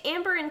crush the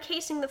amber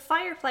encasing the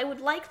firefly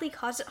would likely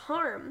cause it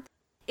harm.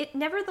 It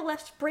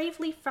nevertheless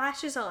bravely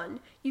flashes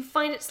on. You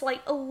find its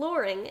light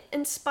alluring,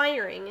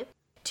 inspiring.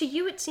 To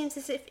you it seems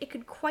as if it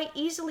could quite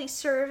easily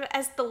serve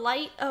as the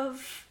light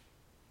of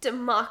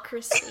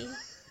democracy.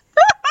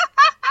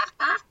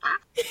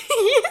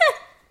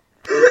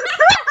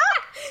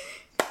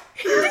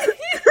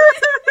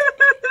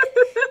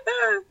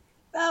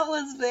 That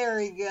was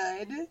very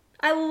good.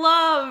 I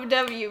love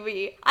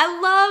WB.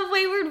 I love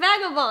Wayward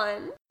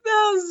Vagabond.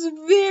 That was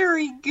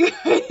very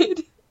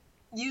good.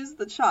 Use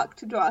the chalk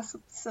to draw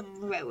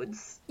some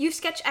roads. You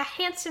sketch a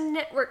handsome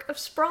network of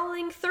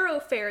sprawling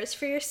thoroughfares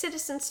for your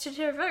citizens to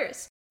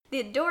traverse.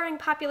 The adoring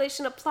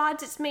population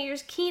applauds its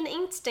mayor's keen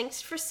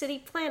instincts for city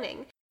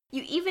planning.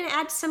 You even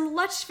add some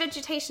lush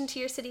vegetation to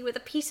your city with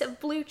a piece of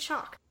blue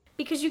chalk,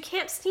 because you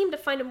can't seem to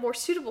find a more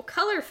suitable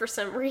color for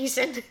some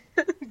reason.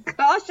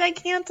 Gosh, I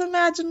can't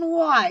imagine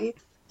why.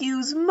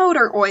 Use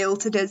motor oil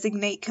to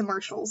designate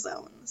commercial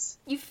zones.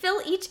 You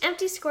fill each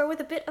empty square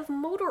with a bit of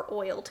motor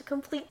oil to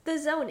complete the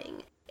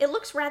zoning. It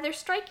looks rather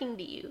striking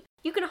to you.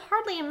 You can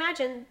hardly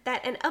imagine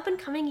that an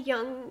up-and-coming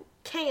young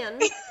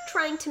can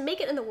trying to make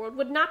it in the world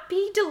would not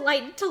be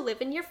delighted to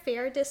live in your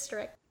fair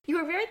district. You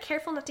are very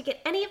careful not to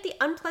get any of the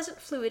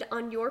unpleasant fluid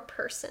on your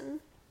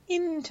person.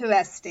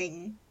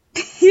 Interesting.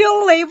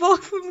 Peel label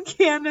from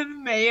can of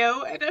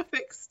mayo and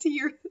affix to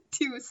your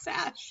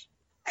sash.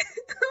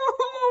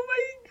 Oh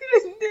my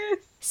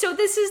goodness. So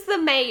this is the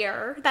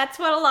mayor. That's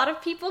what a lot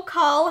of people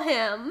call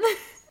him.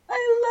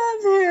 I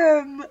love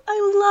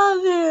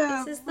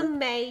him. This is the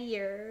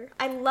mayor.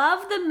 I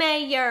love the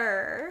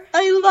mayor.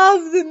 I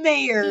love the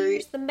mayor.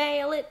 Here's the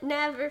mail, it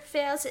never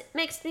fails. It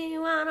makes me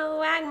wanna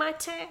wag my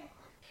tail.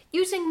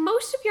 Using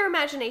most of your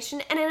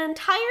imagination and an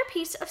entire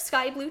piece of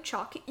sky blue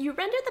chalk, you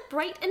render the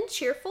bright and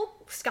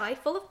cheerful sky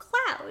full of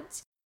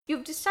clouds.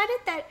 You've decided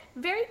that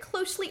very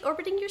closely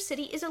orbiting your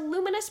city is a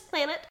luminous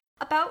planet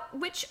about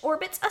which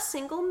orbits a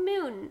single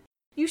moon.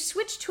 You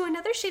switch to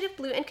another shade of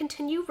blue and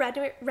continue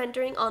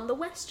rendering on the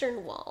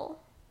western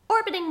wall.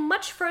 Orbiting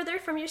much further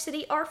from your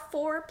city are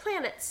 4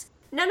 planets.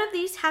 None of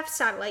these have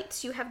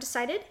satellites, you have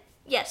decided?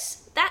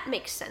 Yes, that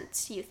makes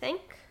sense, you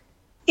think?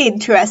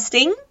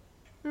 Interesting.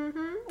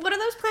 What do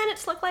those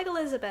planets look like,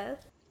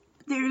 Elizabeth?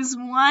 There's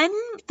one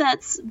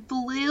that's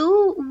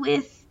blue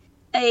with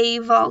a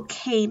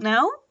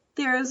volcano.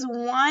 There's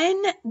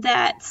one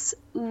that's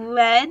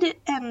red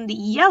and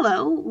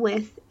yellow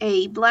with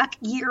a black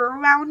gear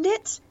around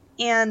it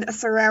and a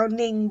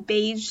surrounding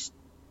beige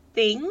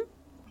thing.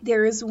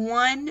 There's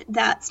one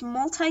that's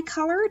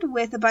multicolored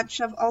with a bunch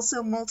of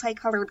also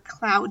multicolored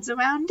clouds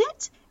around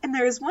it. And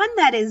there's one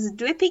that is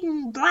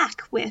dripping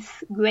black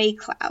with gray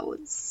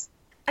clouds.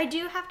 I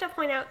do have to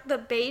point out the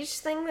beige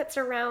thing that's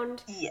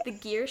around the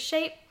gear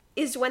shape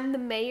is when the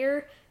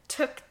mayor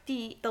took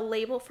the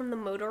label from the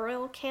motor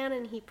oil can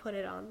and he put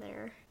it on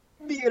there.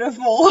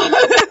 Beautiful.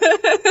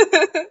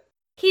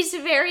 He's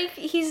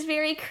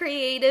very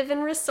creative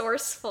and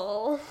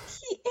resourceful.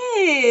 He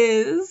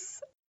is.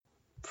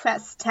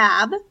 Press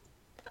tab.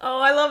 Oh,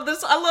 I love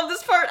this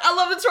part.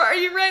 Are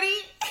you ready?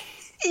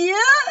 Yeah.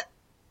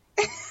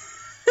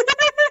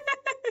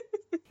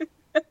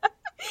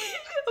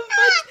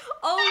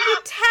 The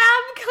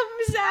tab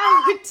comes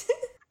out.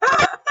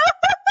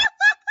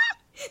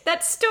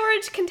 That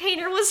storage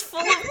container was full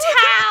of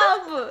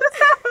tab.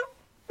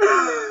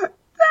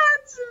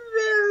 That's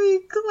very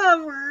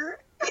clever.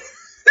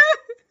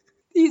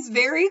 He's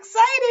very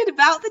excited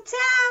about the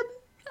tab.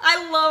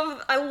 I love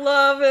him. I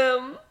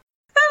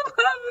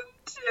love him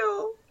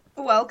too.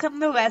 Welcome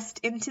the West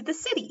into the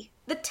city.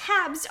 The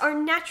tabs are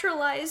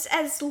naturalized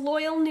as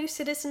loyal new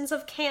citizens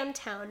of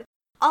Cantown.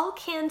 All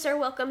cans are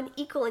welcome and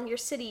equal in your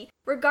city,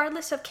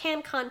 regardless of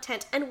can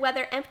content and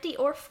whether empty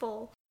or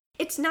full.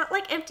 It's not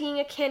like emptying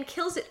a can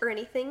kills it or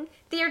anything.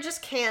 They are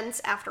just cans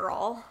after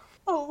all.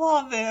 I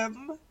love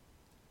him.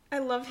 I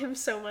love him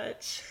so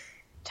much.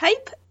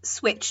 Type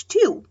switch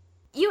 2.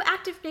 You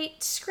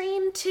activate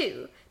Screen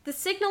 2. The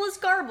signal is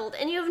garbled,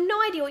 and you have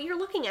no idea what you're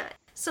looking at.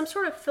 Some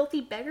sort of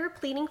filthy beggar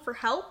pleading for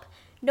help?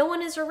 No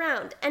one is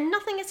around, and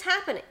nothing is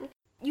happening.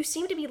 You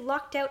seem to be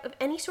locked out of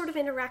any sort of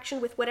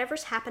interaction with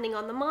whatever's happening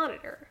on the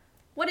monitor.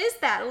 What is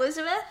that,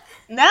 Elizabeth?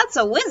 That's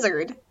a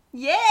wizard.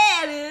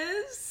 Yeah, it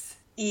is.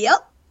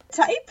 Yep.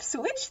 Type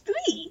switch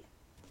 3.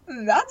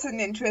 That's an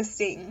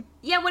interesting.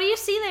 Yeah, what do you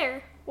see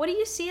there? What do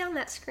you see on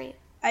that screen?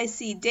 I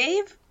see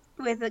Dave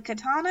with a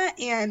katana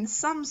and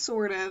some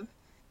sort of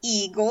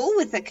eagle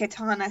with a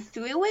katana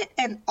through it,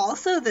 and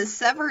also the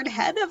severed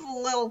head of a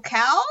little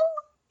cow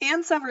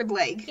and severed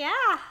leg.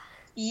 Yeah.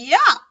 Yeah.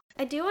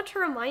 I do want to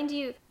remind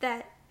you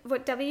that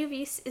what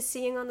WV is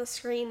seeing on the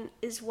screen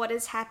is what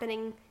is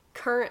happening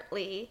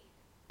currently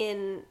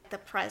in the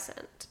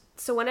present.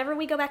 So whenever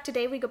we go back to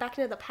Dave, we go back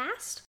into the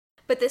past.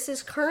 But this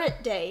is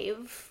current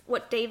Dave,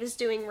 what Dave is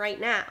doing right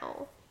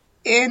now.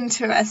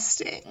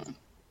 Interesting.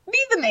 Be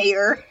the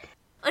mayor.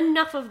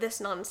 Enough of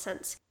this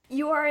nonsense.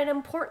 You are an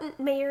important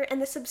mayor,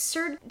 and this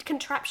absurd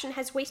contraption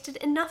has wasted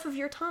enough of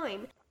your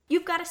time.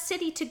 You've got a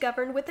city to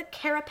govern with a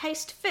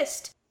carapaced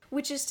fist,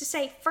 which is to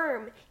say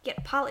firm,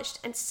 yet polished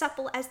and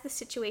supple as the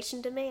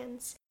situation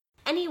demands.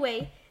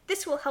 Anyway,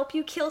 this will help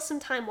you kill some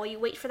time while you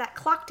wait for that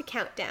clock to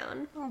count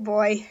down. Oh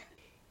boy.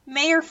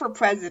 Mayor for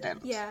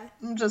president. Yeah.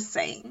 I'm just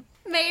saying.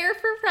 Mayor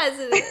for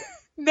president.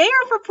 Mayor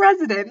for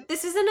president.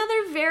 This is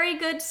another very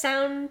good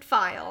sound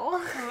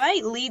file.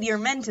 Might lead your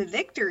men to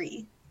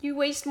victory. You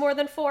waste more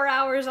than 4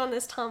 hours on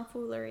this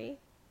tomfoolery.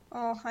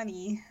 Oh,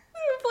 honey.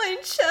 He's playing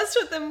chess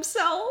with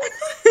himself.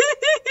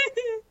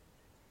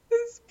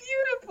 It's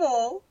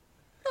beautiful.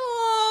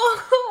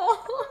 Oh.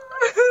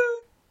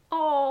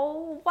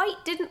 Oh,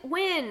 white didn't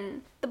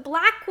win. The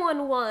black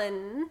one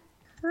won.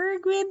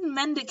 Peregrine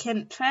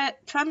mendicant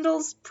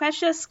trundles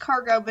precious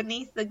cargo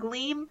beneath the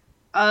gleam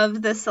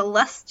of the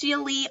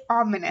celestially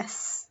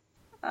ominous.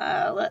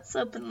 Let's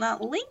open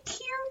that link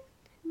here.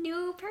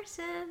 New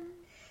person.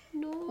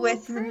 New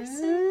With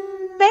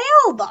person.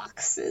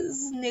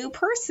 mailboxes. New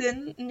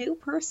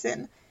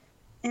person.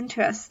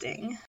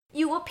 Interesting.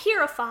 You will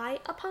purify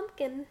a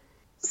pumpkin.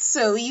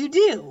 So you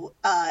do.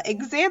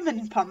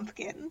 Examine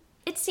pumpkin.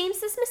 It seems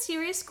this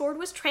mysterious gourd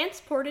was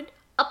transported,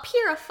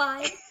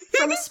 purified,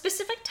 from a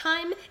specific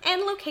time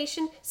and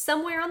location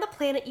somewhere on the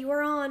planet you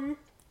are on.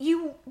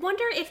 You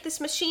wonder if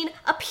this machine,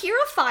 a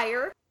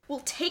purifier, will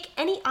take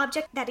any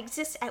object that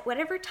exists at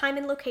whatever time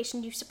and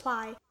location you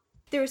supply.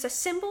 There is a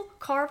symbol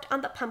carved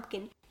on the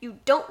pumpkin. You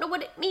don't know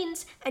what it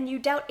means, and you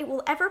doubt it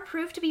will ever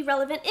prove to be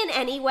relevant in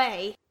any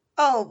way.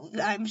 Oh,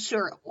 I'm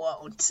sure it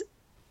won't.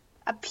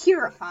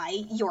 Purify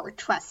your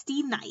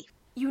trusty knife.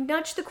 You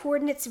nudge the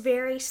coordinates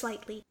very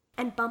slightly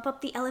and bump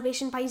up the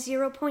elevation by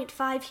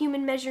 0.5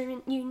 human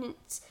measurement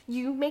units.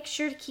 You make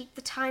sure to keep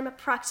the time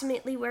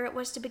approximately where it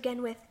was to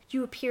begin with.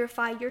 You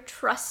purify your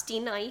trusty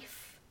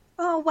knife.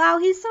 Oh, wow,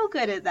 he's so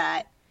good at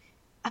that.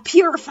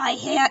 Purify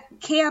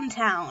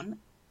Cantown.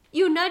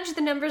 You nudge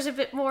the numbers a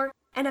bit more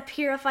and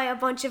purify a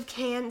bunch of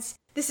cans.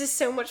 This is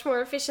so much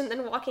more efficient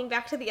than walking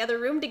back to the other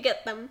room to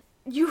get them.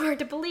 You are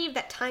to believe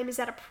that time is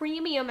at a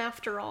premium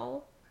after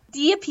all.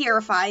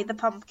 Depurify the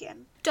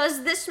pumpkin.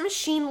 Does this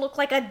machine look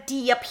like a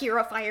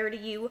depurifier to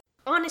you?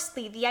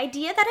 Honestly, the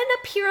idea that an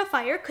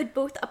purifier could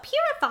both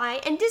purify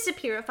and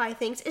dispurify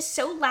things is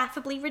so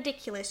laughably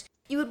ridiculous.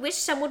 You would wish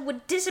someone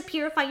would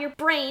dispurify your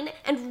brain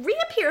and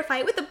repurify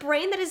it with a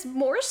brain that is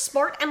more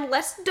smart and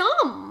less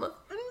dumb.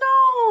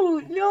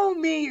 No,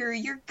 Mayor,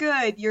 you're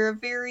good. You're a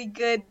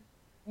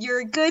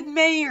good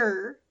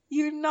mayor.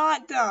 You're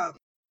not dumb.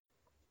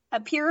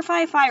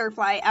 Purify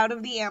Firefly out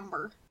of the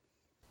amber.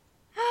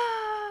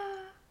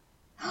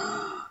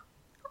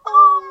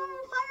 Oh,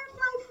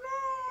 Firefly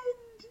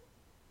friend!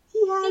 He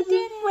has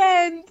a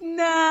friend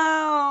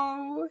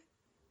now!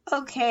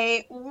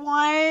 Okay,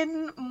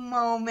 one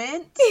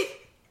moment.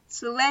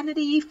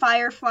 Serenity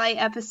Firefly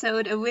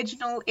episode,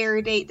 original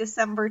air date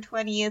December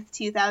 20th,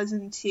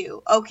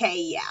 2002. Okay,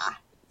 yeah.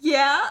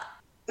 Yeah?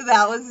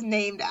 That was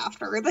named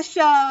after the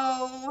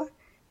show.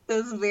 It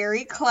was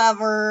very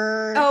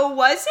clever. Oh,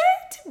 was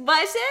it?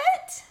 Was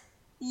it?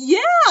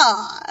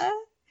 Yeah!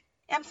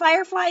 And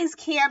fireflies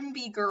can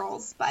be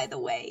girls, by the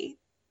way.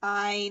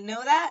 I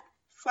know that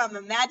from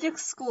a Magic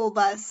School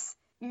Bus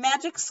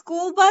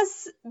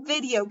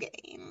video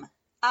game.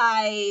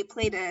 I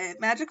played a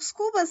Magic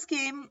School Bus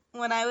game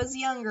when I was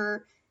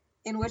younger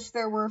in which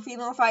there were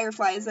female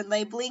fireflies and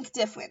they blink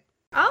different.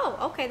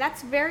 Oh, okay,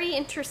 that's very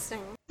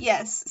interesting.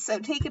 Yes, so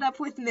take it up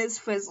with Ms.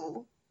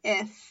 Frizzle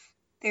if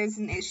there's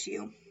an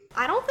issue.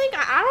 I don't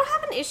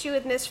have an issue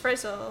with Miss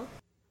Frizzle.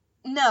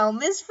 No,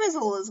 Miss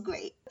Frizzle is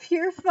great.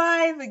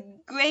 Purify the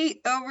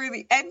grate over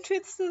the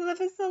entrance to the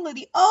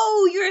facility.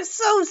 Oh, you're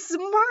so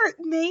smart,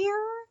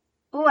 Mayor.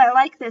 Oh, I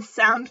like this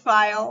sound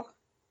file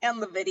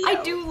and the video.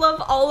 I do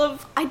love all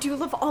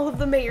of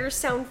the mayor's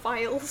sound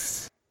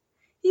files.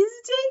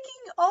 He's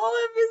taking all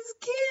of his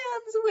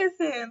cans with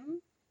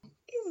him.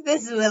 Is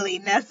this really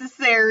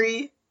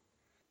necessary?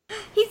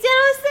 He's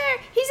almost there.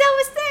 He's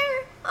almost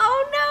there.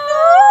 Oh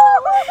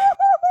no! What happened?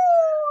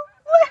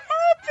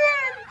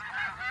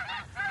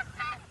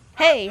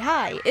 Hey,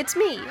 hi, it's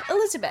me,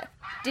 Elizabeth.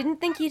 Didn't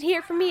think you'd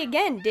hear from me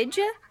again, did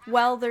ya?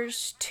 Well,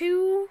 there's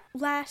two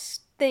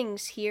last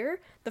things here.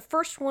 The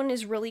first one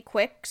is really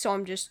quick, so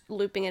I'm just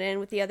looping it in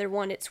with the other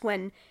one. It's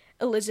when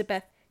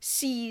Elizabeth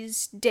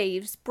sees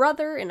Dave's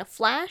brother in a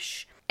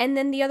flash. And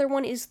then the other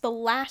one is the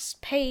last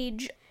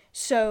page,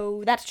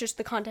 so that's just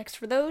the context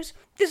for those.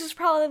 This is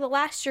probably the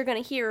last you're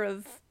gonna hear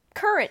of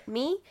current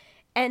me,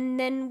 and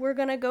then we're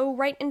gonna go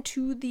right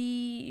into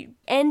the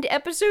end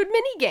episode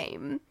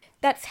minigame.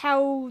 That's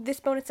how this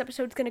bonus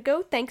episode's gonna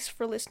go. Thanks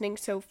for listening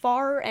so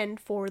far, and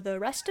for the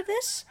rest of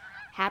this,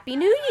 Happy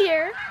New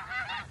Year!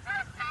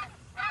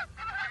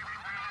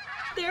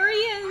 There he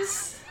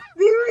is!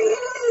 There he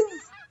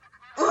is!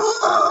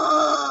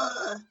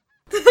 Ugh!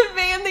 The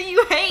man that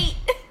you hate!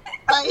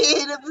 I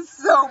hate him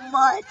so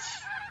much!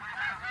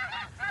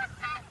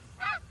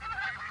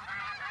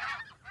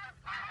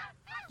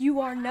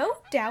 You are no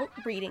doubt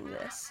reading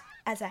this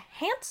as a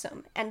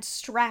handsome and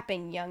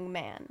strapping young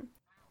man.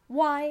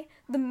 Why,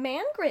 the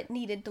man Grit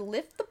needed to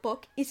lift the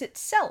book is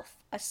itself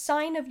a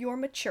sign of your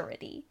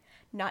maturity,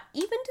 not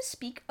even to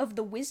speak of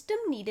the wisdom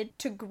needed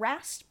to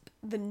grasp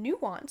the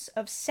nuance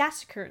of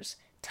Sassacre's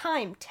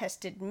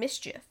time-tested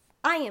mischief.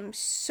 I am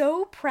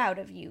so proud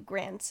of you,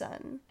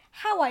 grandson.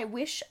 How I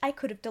wish I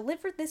could have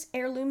delivered this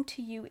heirloom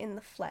to you in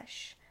the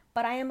flesh,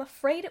 but I am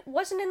afraid it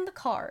wasn't in the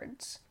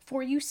cards.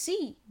 For you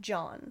see,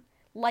 John,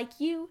 like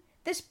you,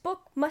 this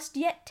book must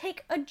yet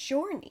take a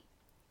journey.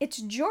 Its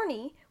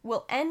journey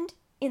will end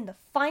in the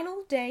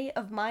final day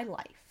of my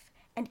life,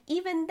 and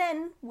even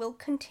then will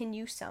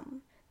continue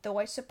some, though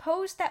I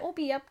suppose that will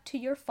be up to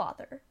your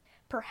father.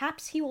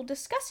 Perhaps he will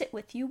discuss it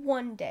with you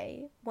one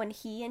day, when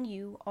he and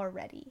you are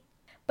ready.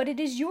 But it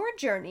is your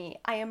journey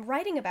I am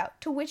writing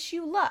about to wish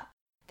you luck.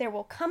 There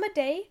will come a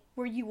day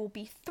where you will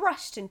be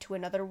thrust into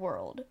another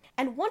world,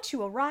 and once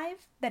you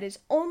arrive, that is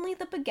only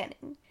the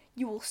beginning.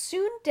 You will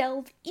soon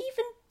delve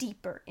even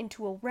deeper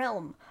into a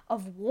realm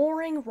of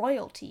warring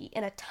royalty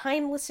in a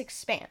timeless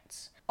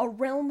expanse, a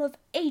realm of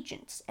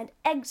agents and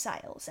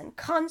exiles and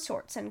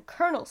consorts and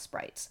colonel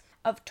sprites,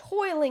 of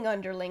toiling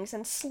underlings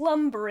and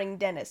slumbering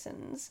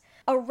denizens,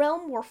 a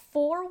realm where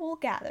four will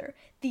gather,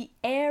 the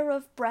heir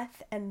of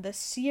breath and the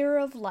seer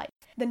of life,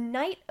 the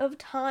knight of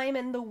time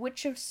and the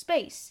witch of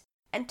space,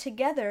 and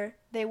together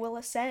they will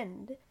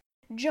ascend.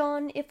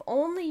 John, if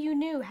only you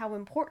knew how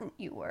important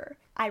you were.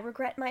 I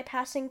regret my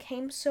passing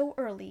came so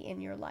early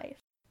in your life,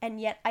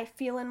 and yet I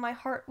feel in my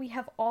heart we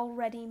have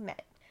already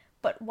met.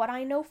 But what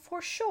I know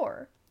for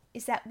sure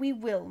is that we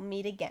will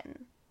meet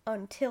again.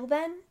 Until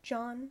then,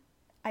 John,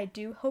 I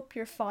do hope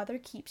your father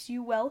keeps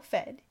you well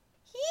fed.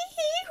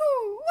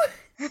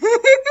 Hee-hee-hoo!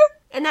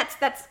 And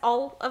that's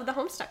all of the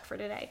Homestuck for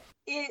today.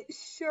 It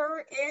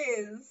sure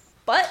is.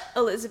 But,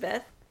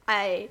 Elizabeth,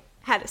 I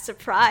had a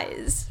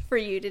surprise for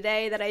you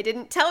today that I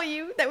didn't tell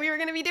you that we were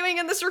going to be doing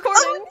in this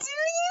recording. Oh, do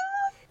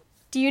you?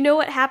 Do you know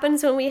what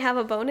happens when we have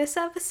a bonus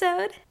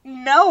episode?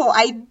 No,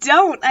 I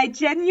don't. I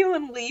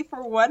genuinely,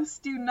 for once,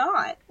 do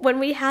not. When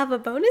we have a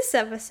bonus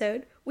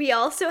episode, we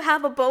also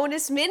have a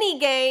bonus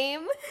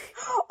mini-game.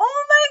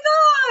 Oh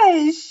my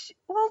gosh!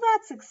 Well,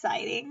 that's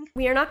exciting.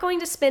 We are not going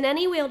to spin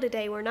any wheel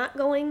today. We're not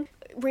going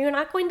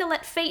to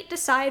let fate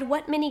decide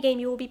what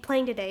minigame you will be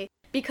playing today.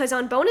 Because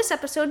on bonus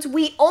episodes,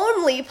 we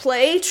only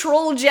play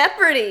Troll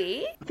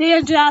Jeopardy!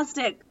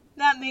 Fantastic!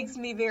 That makes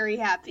me very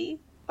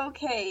happy.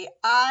 Okay,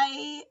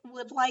 I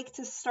would like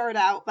to start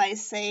out by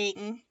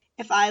saying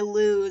if I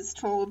lose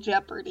Troll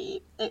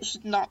Jeopardy, it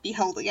should not be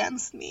held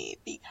against me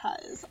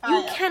because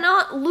You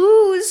cannot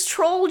lose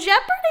Troll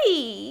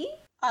Jeopardy!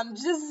 I'm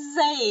just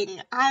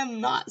saying,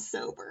 I'm not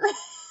sober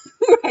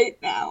right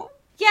now.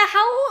 Yeah,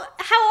 how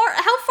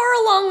far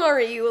along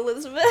are you,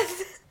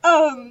 Elizabeth?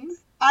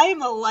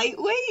 I'm a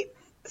lightweight,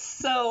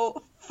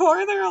 so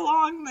farther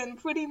along than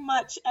pretty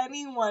much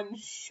anyone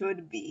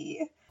should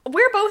be.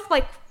 We're both,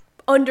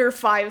 under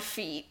 5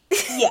 feet.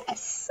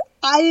 Yes.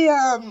 I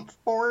am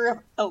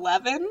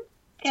 4'11"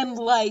 and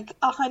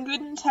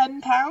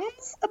 110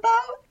 pounds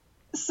about,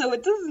 so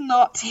it does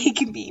not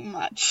take me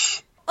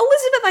much.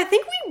 Elizabeth, I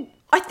think we're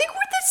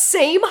the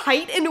same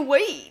height and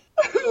weight.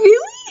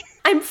 Really?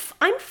 I'm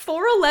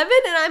 4'11"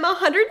 and I'm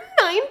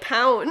 109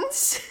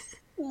 pounds.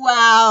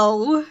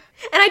 Wow.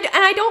 And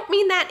I don't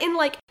mean that in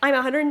I'm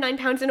 109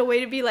 pounds in a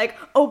way to be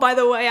oh, by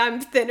the way, I'm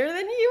thinner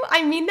than you.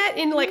 I mean that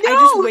in I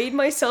just weighed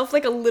myself a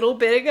little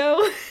bit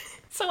ago,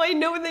 so I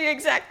know the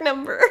exact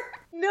number.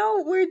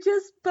 No, we're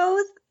just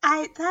both,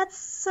 that's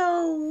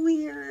so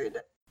weird.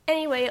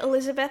 Anyway,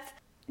 Elizabeth,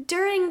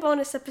 during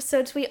bonus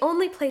episodes, we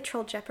only play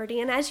Troll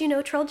Jeopardy, and as you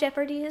know, Troll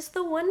Jeopardy is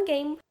the one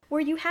game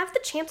where you have the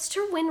chance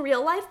to win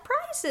real-life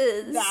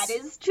prizes. That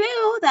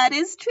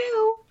is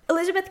true.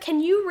 Elizabeth,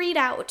 can you read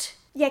out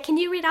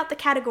the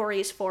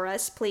categories for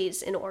us,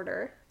 please, in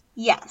order?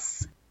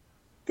 Yes.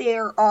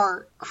 There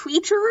are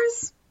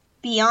creatures,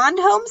 beyond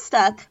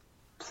Homestuck,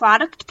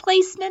 product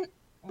placement,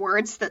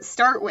 words that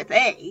start with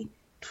A,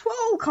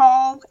 troll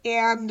call,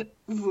 and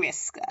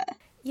Vriska.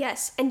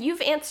 Yes, and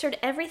you've answered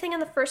everything in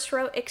the first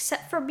row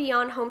except for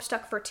Beyond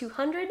Homestuck for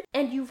 200,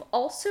 and you've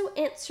also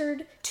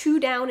answered 2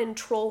 down in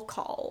Troll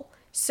Call.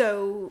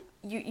 So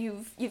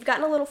you've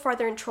gotten a little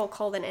farther in Troll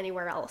Call than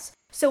anywhere else.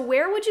 So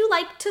where would you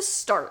like to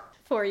start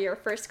for your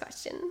first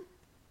question?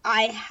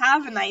 I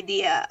have an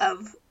idea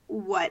of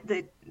what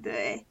the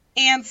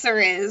answer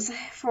is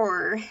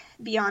for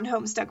Beyond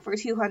Homestuck for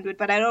 200,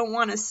 but I don't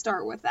want to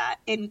start with that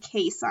in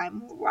case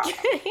I'm wrong.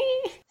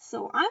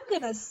 So I'm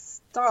gonna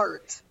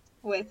start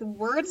with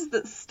words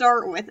that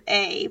start with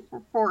A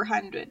for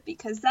 400,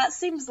 because that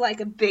seems like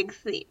a big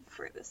theme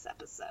for this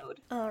episode.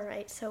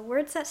 Alright, so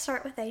words that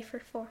start with A for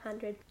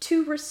 400.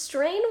 To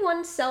restrain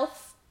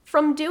oneself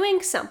from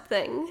doing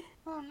something.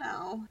 Oh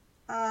no.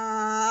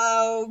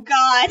 Oh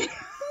god. No!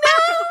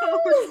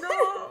 Oh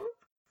no.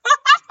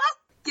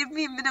 Give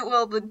me a minute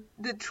while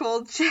the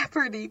Troll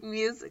Jeopardy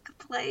music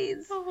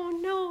plays. Oh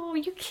no,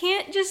 you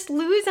can't just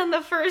lose on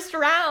the first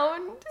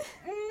round.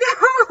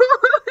 No!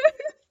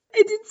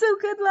 I did so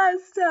good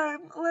last time.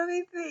 Let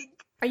me think.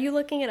 Are you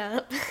looking it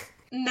up?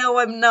 No,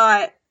 I'm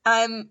not.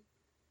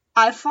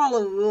 I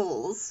follow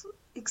rules.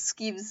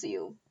 Excuse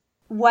you.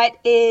 What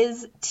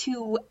is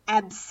to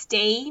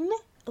abstain?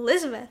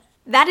 Elizabeth,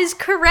 that is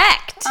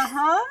correct.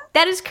 Uh-huh.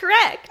 That is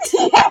correct.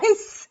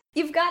 Yes!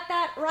 You've got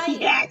that right.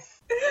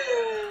 Yes!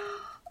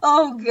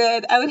 Oh,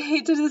 good. I would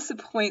hate to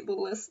disappoint the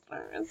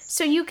listeners.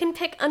 So you can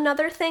pick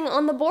another thing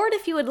on the board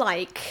if you would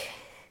like.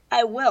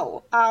 I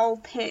will. I'll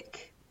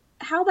pick...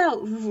 How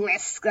about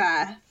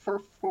Vriska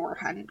for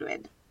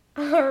 400?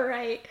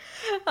 Alright,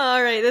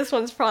 this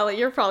one's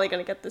you're probably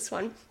gonna get this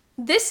one.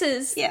 This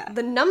is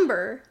the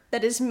number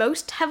that is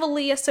most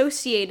heavily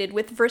associated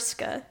with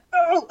Vriska.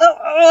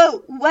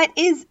 Oh, what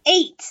is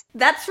 8?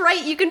 That's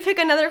right, you can pick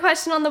another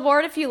question on the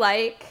board if you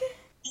like.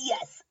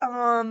 Yes,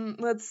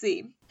 let's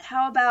see.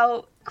 How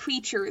about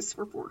creatures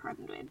for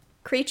 400?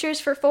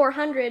 Creatures for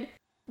 400.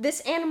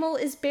 This animal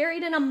is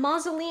buried in a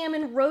mausoleum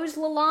in Rose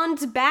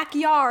Lalande's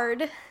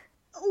backyard.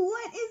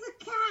 What is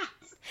a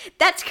cat?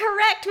 That's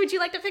correct! Would you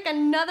like to pick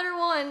another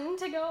one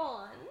to go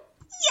on?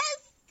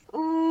 Yes!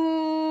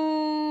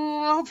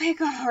 Ooh, I'll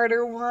pick a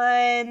harder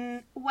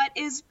one. What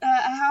is,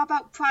 how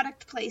about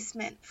product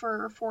placement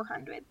for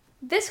 400?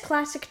 This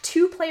classic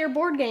 2-player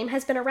board game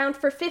has been around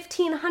for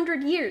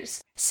 1,500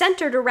 years,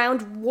 centered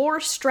around war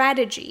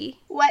strategy.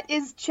 What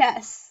is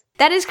chess?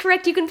 That is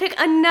correct. You can pick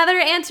another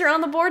answer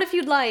on the board if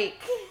you'd like.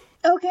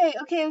 Okay.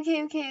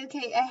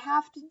 I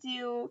have to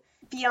do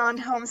Beyond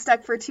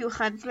Homestuck for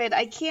 200.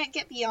 I can't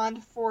get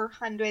beyond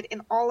 400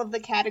 in all of the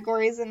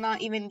categories and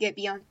not even get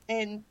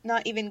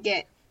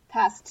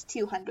past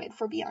 200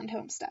 for Beyond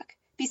Homestuck.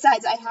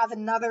 Besides, I have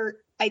another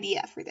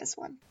idea for this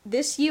one.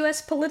 This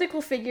U.S.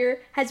 political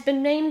figure has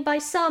been named by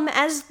some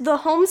as the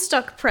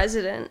Homestuck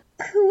president.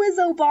 Who is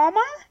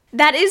Obama?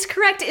 That is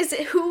correct.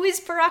 Who is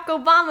Barack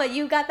Obama?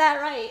 You got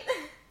that right.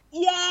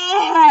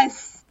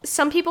 Yes!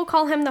 Some people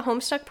call him the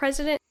Homestuck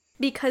president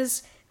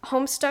because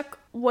Homestuck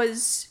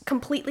was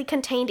completely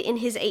contained in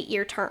his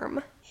 8-year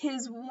term.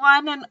 His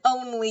one and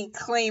only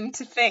claim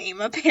to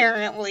fame,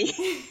 apparently.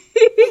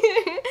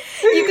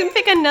 You can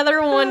pick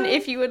another one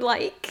if you would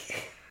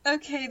like.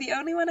 Okay, the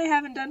only one I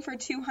haven't done for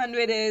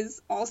 200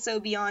 is also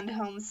Beyond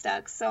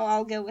Homestuck, so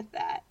I'll go with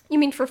that. You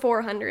mean for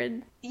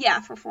 400? Yeah,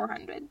 for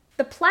 400.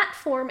 The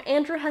platform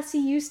Andrew Hussey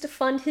used to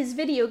fund his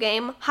video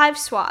game,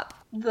 Hiveswap.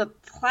 The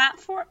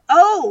platform?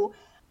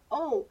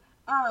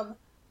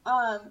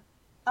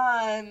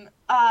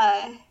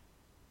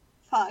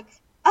 Fuck.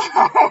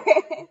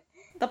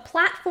 The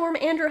platform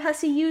Andrew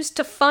Hussey used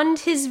to fund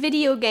his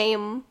video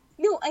game.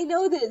 No, I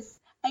know this.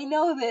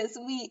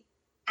 We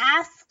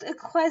asked a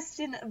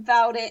question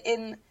about it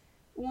in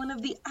one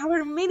of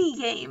our mini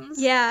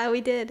games. Yeah,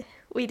 we did.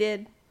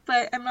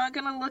 But I'm not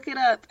gonna look it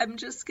up. I'm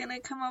just gonna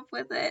come up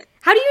with it.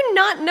 How do you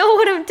not know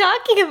what I'm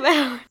talking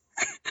about?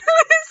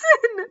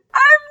 Listen,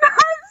 I'm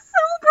not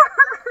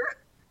sober.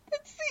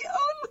 It's the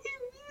only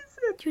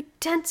reason. You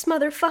dense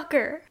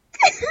motherfucker.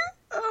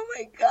 Oh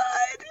my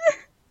god.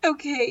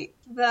 Okay,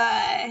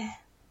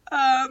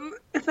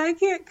 if I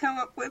can't come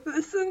up with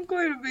this, I'm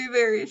going to be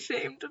very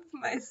ashamed of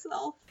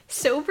myself.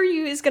 Sober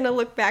you is gonna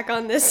look back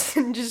on this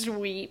and just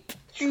weep.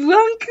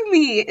 Drunk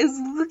me is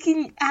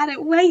looking at it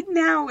right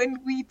now and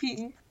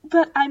weeping.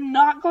 But I'm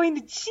not going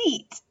to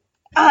cheat.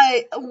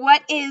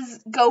 What is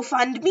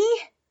GoFundMe?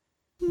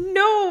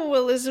 No,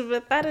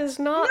 Elizabeth, that is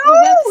not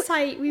the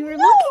website we were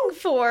looking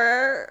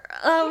for.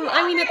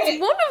 I mean, it's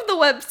one of the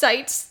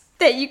websites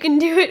that you can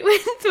do it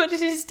with, but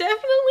it is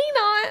definitely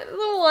not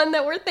the one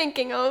that we're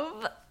thinking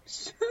of.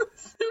 So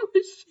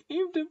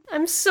ashamed of.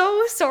 I'm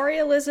so sorry,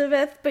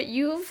 Elizabeth, but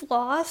you've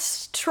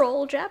lost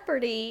Troll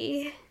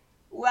Jeopardy.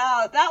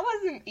 Wow, that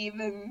wasn't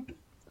even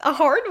a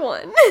hard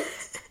one.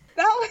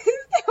 That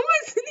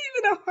wasn't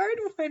even a hard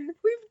one.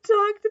 We've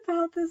talked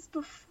about this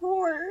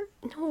before.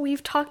 No,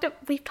 we've talked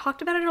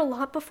about it a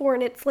lot before,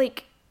 and it's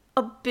like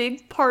a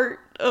big part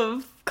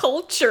of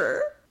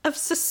culture, of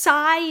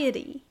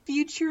society.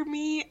 Future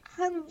me,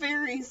 I'm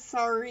very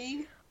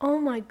sorry. Oh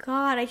my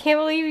god, I can't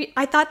believe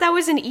I thought that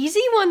was an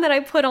easy one that I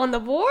put on the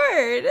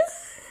board.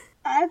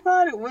 I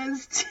thought it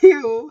was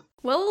too.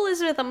 Well,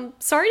 Elizabeth, I'm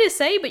sorry to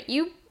say, but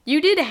you You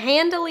did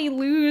handily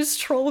lose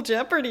Troll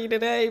Jeopardy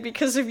today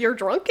because of your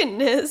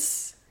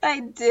drunkenness.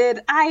 I did.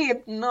 I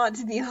am not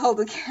to be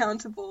held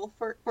accountable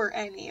for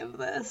any of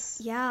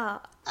this. Yeah.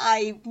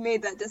 I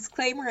made that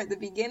disclaimer at the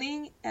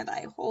beginning, and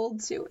I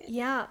hold to it.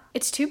 Yeah.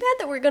 It's too bad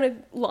that we're gonna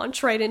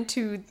launch right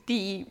into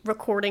the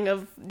recording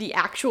of the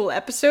actual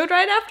episode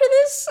right after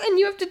this, and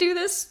you have to do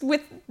this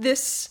with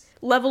this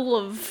level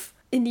of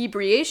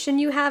inebriation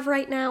you have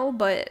right now,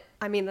 but,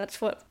 I mean, that's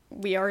what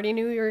we already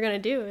knew you were gonna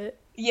do it.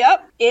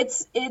 Yep.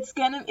 It's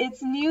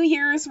New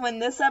Year's when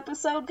this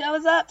episode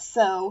goes up,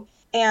 so...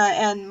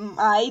 And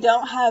I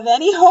don't have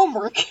any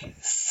homework,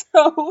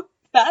 so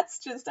that's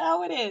just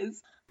how it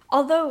is.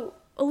 Although,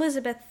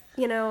 Elizabeth,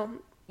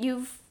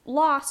 you've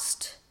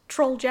lost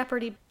Troll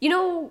Jeopardy. You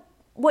know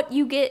what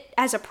you get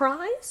as a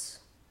prize?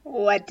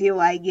 What do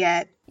I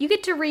get? You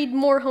get to read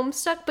more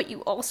Homestuck, but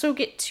you also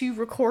get to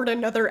record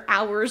another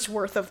hour's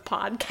worth of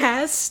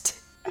podcast.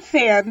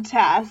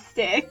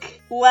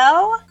 Fantastic.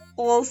 Well,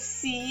 we'll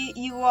see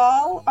you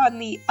all on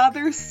the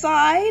other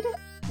side,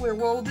 where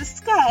we'll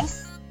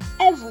discuss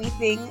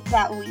everything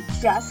that we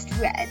just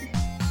read.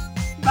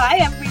 Bye,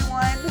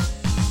 everyone!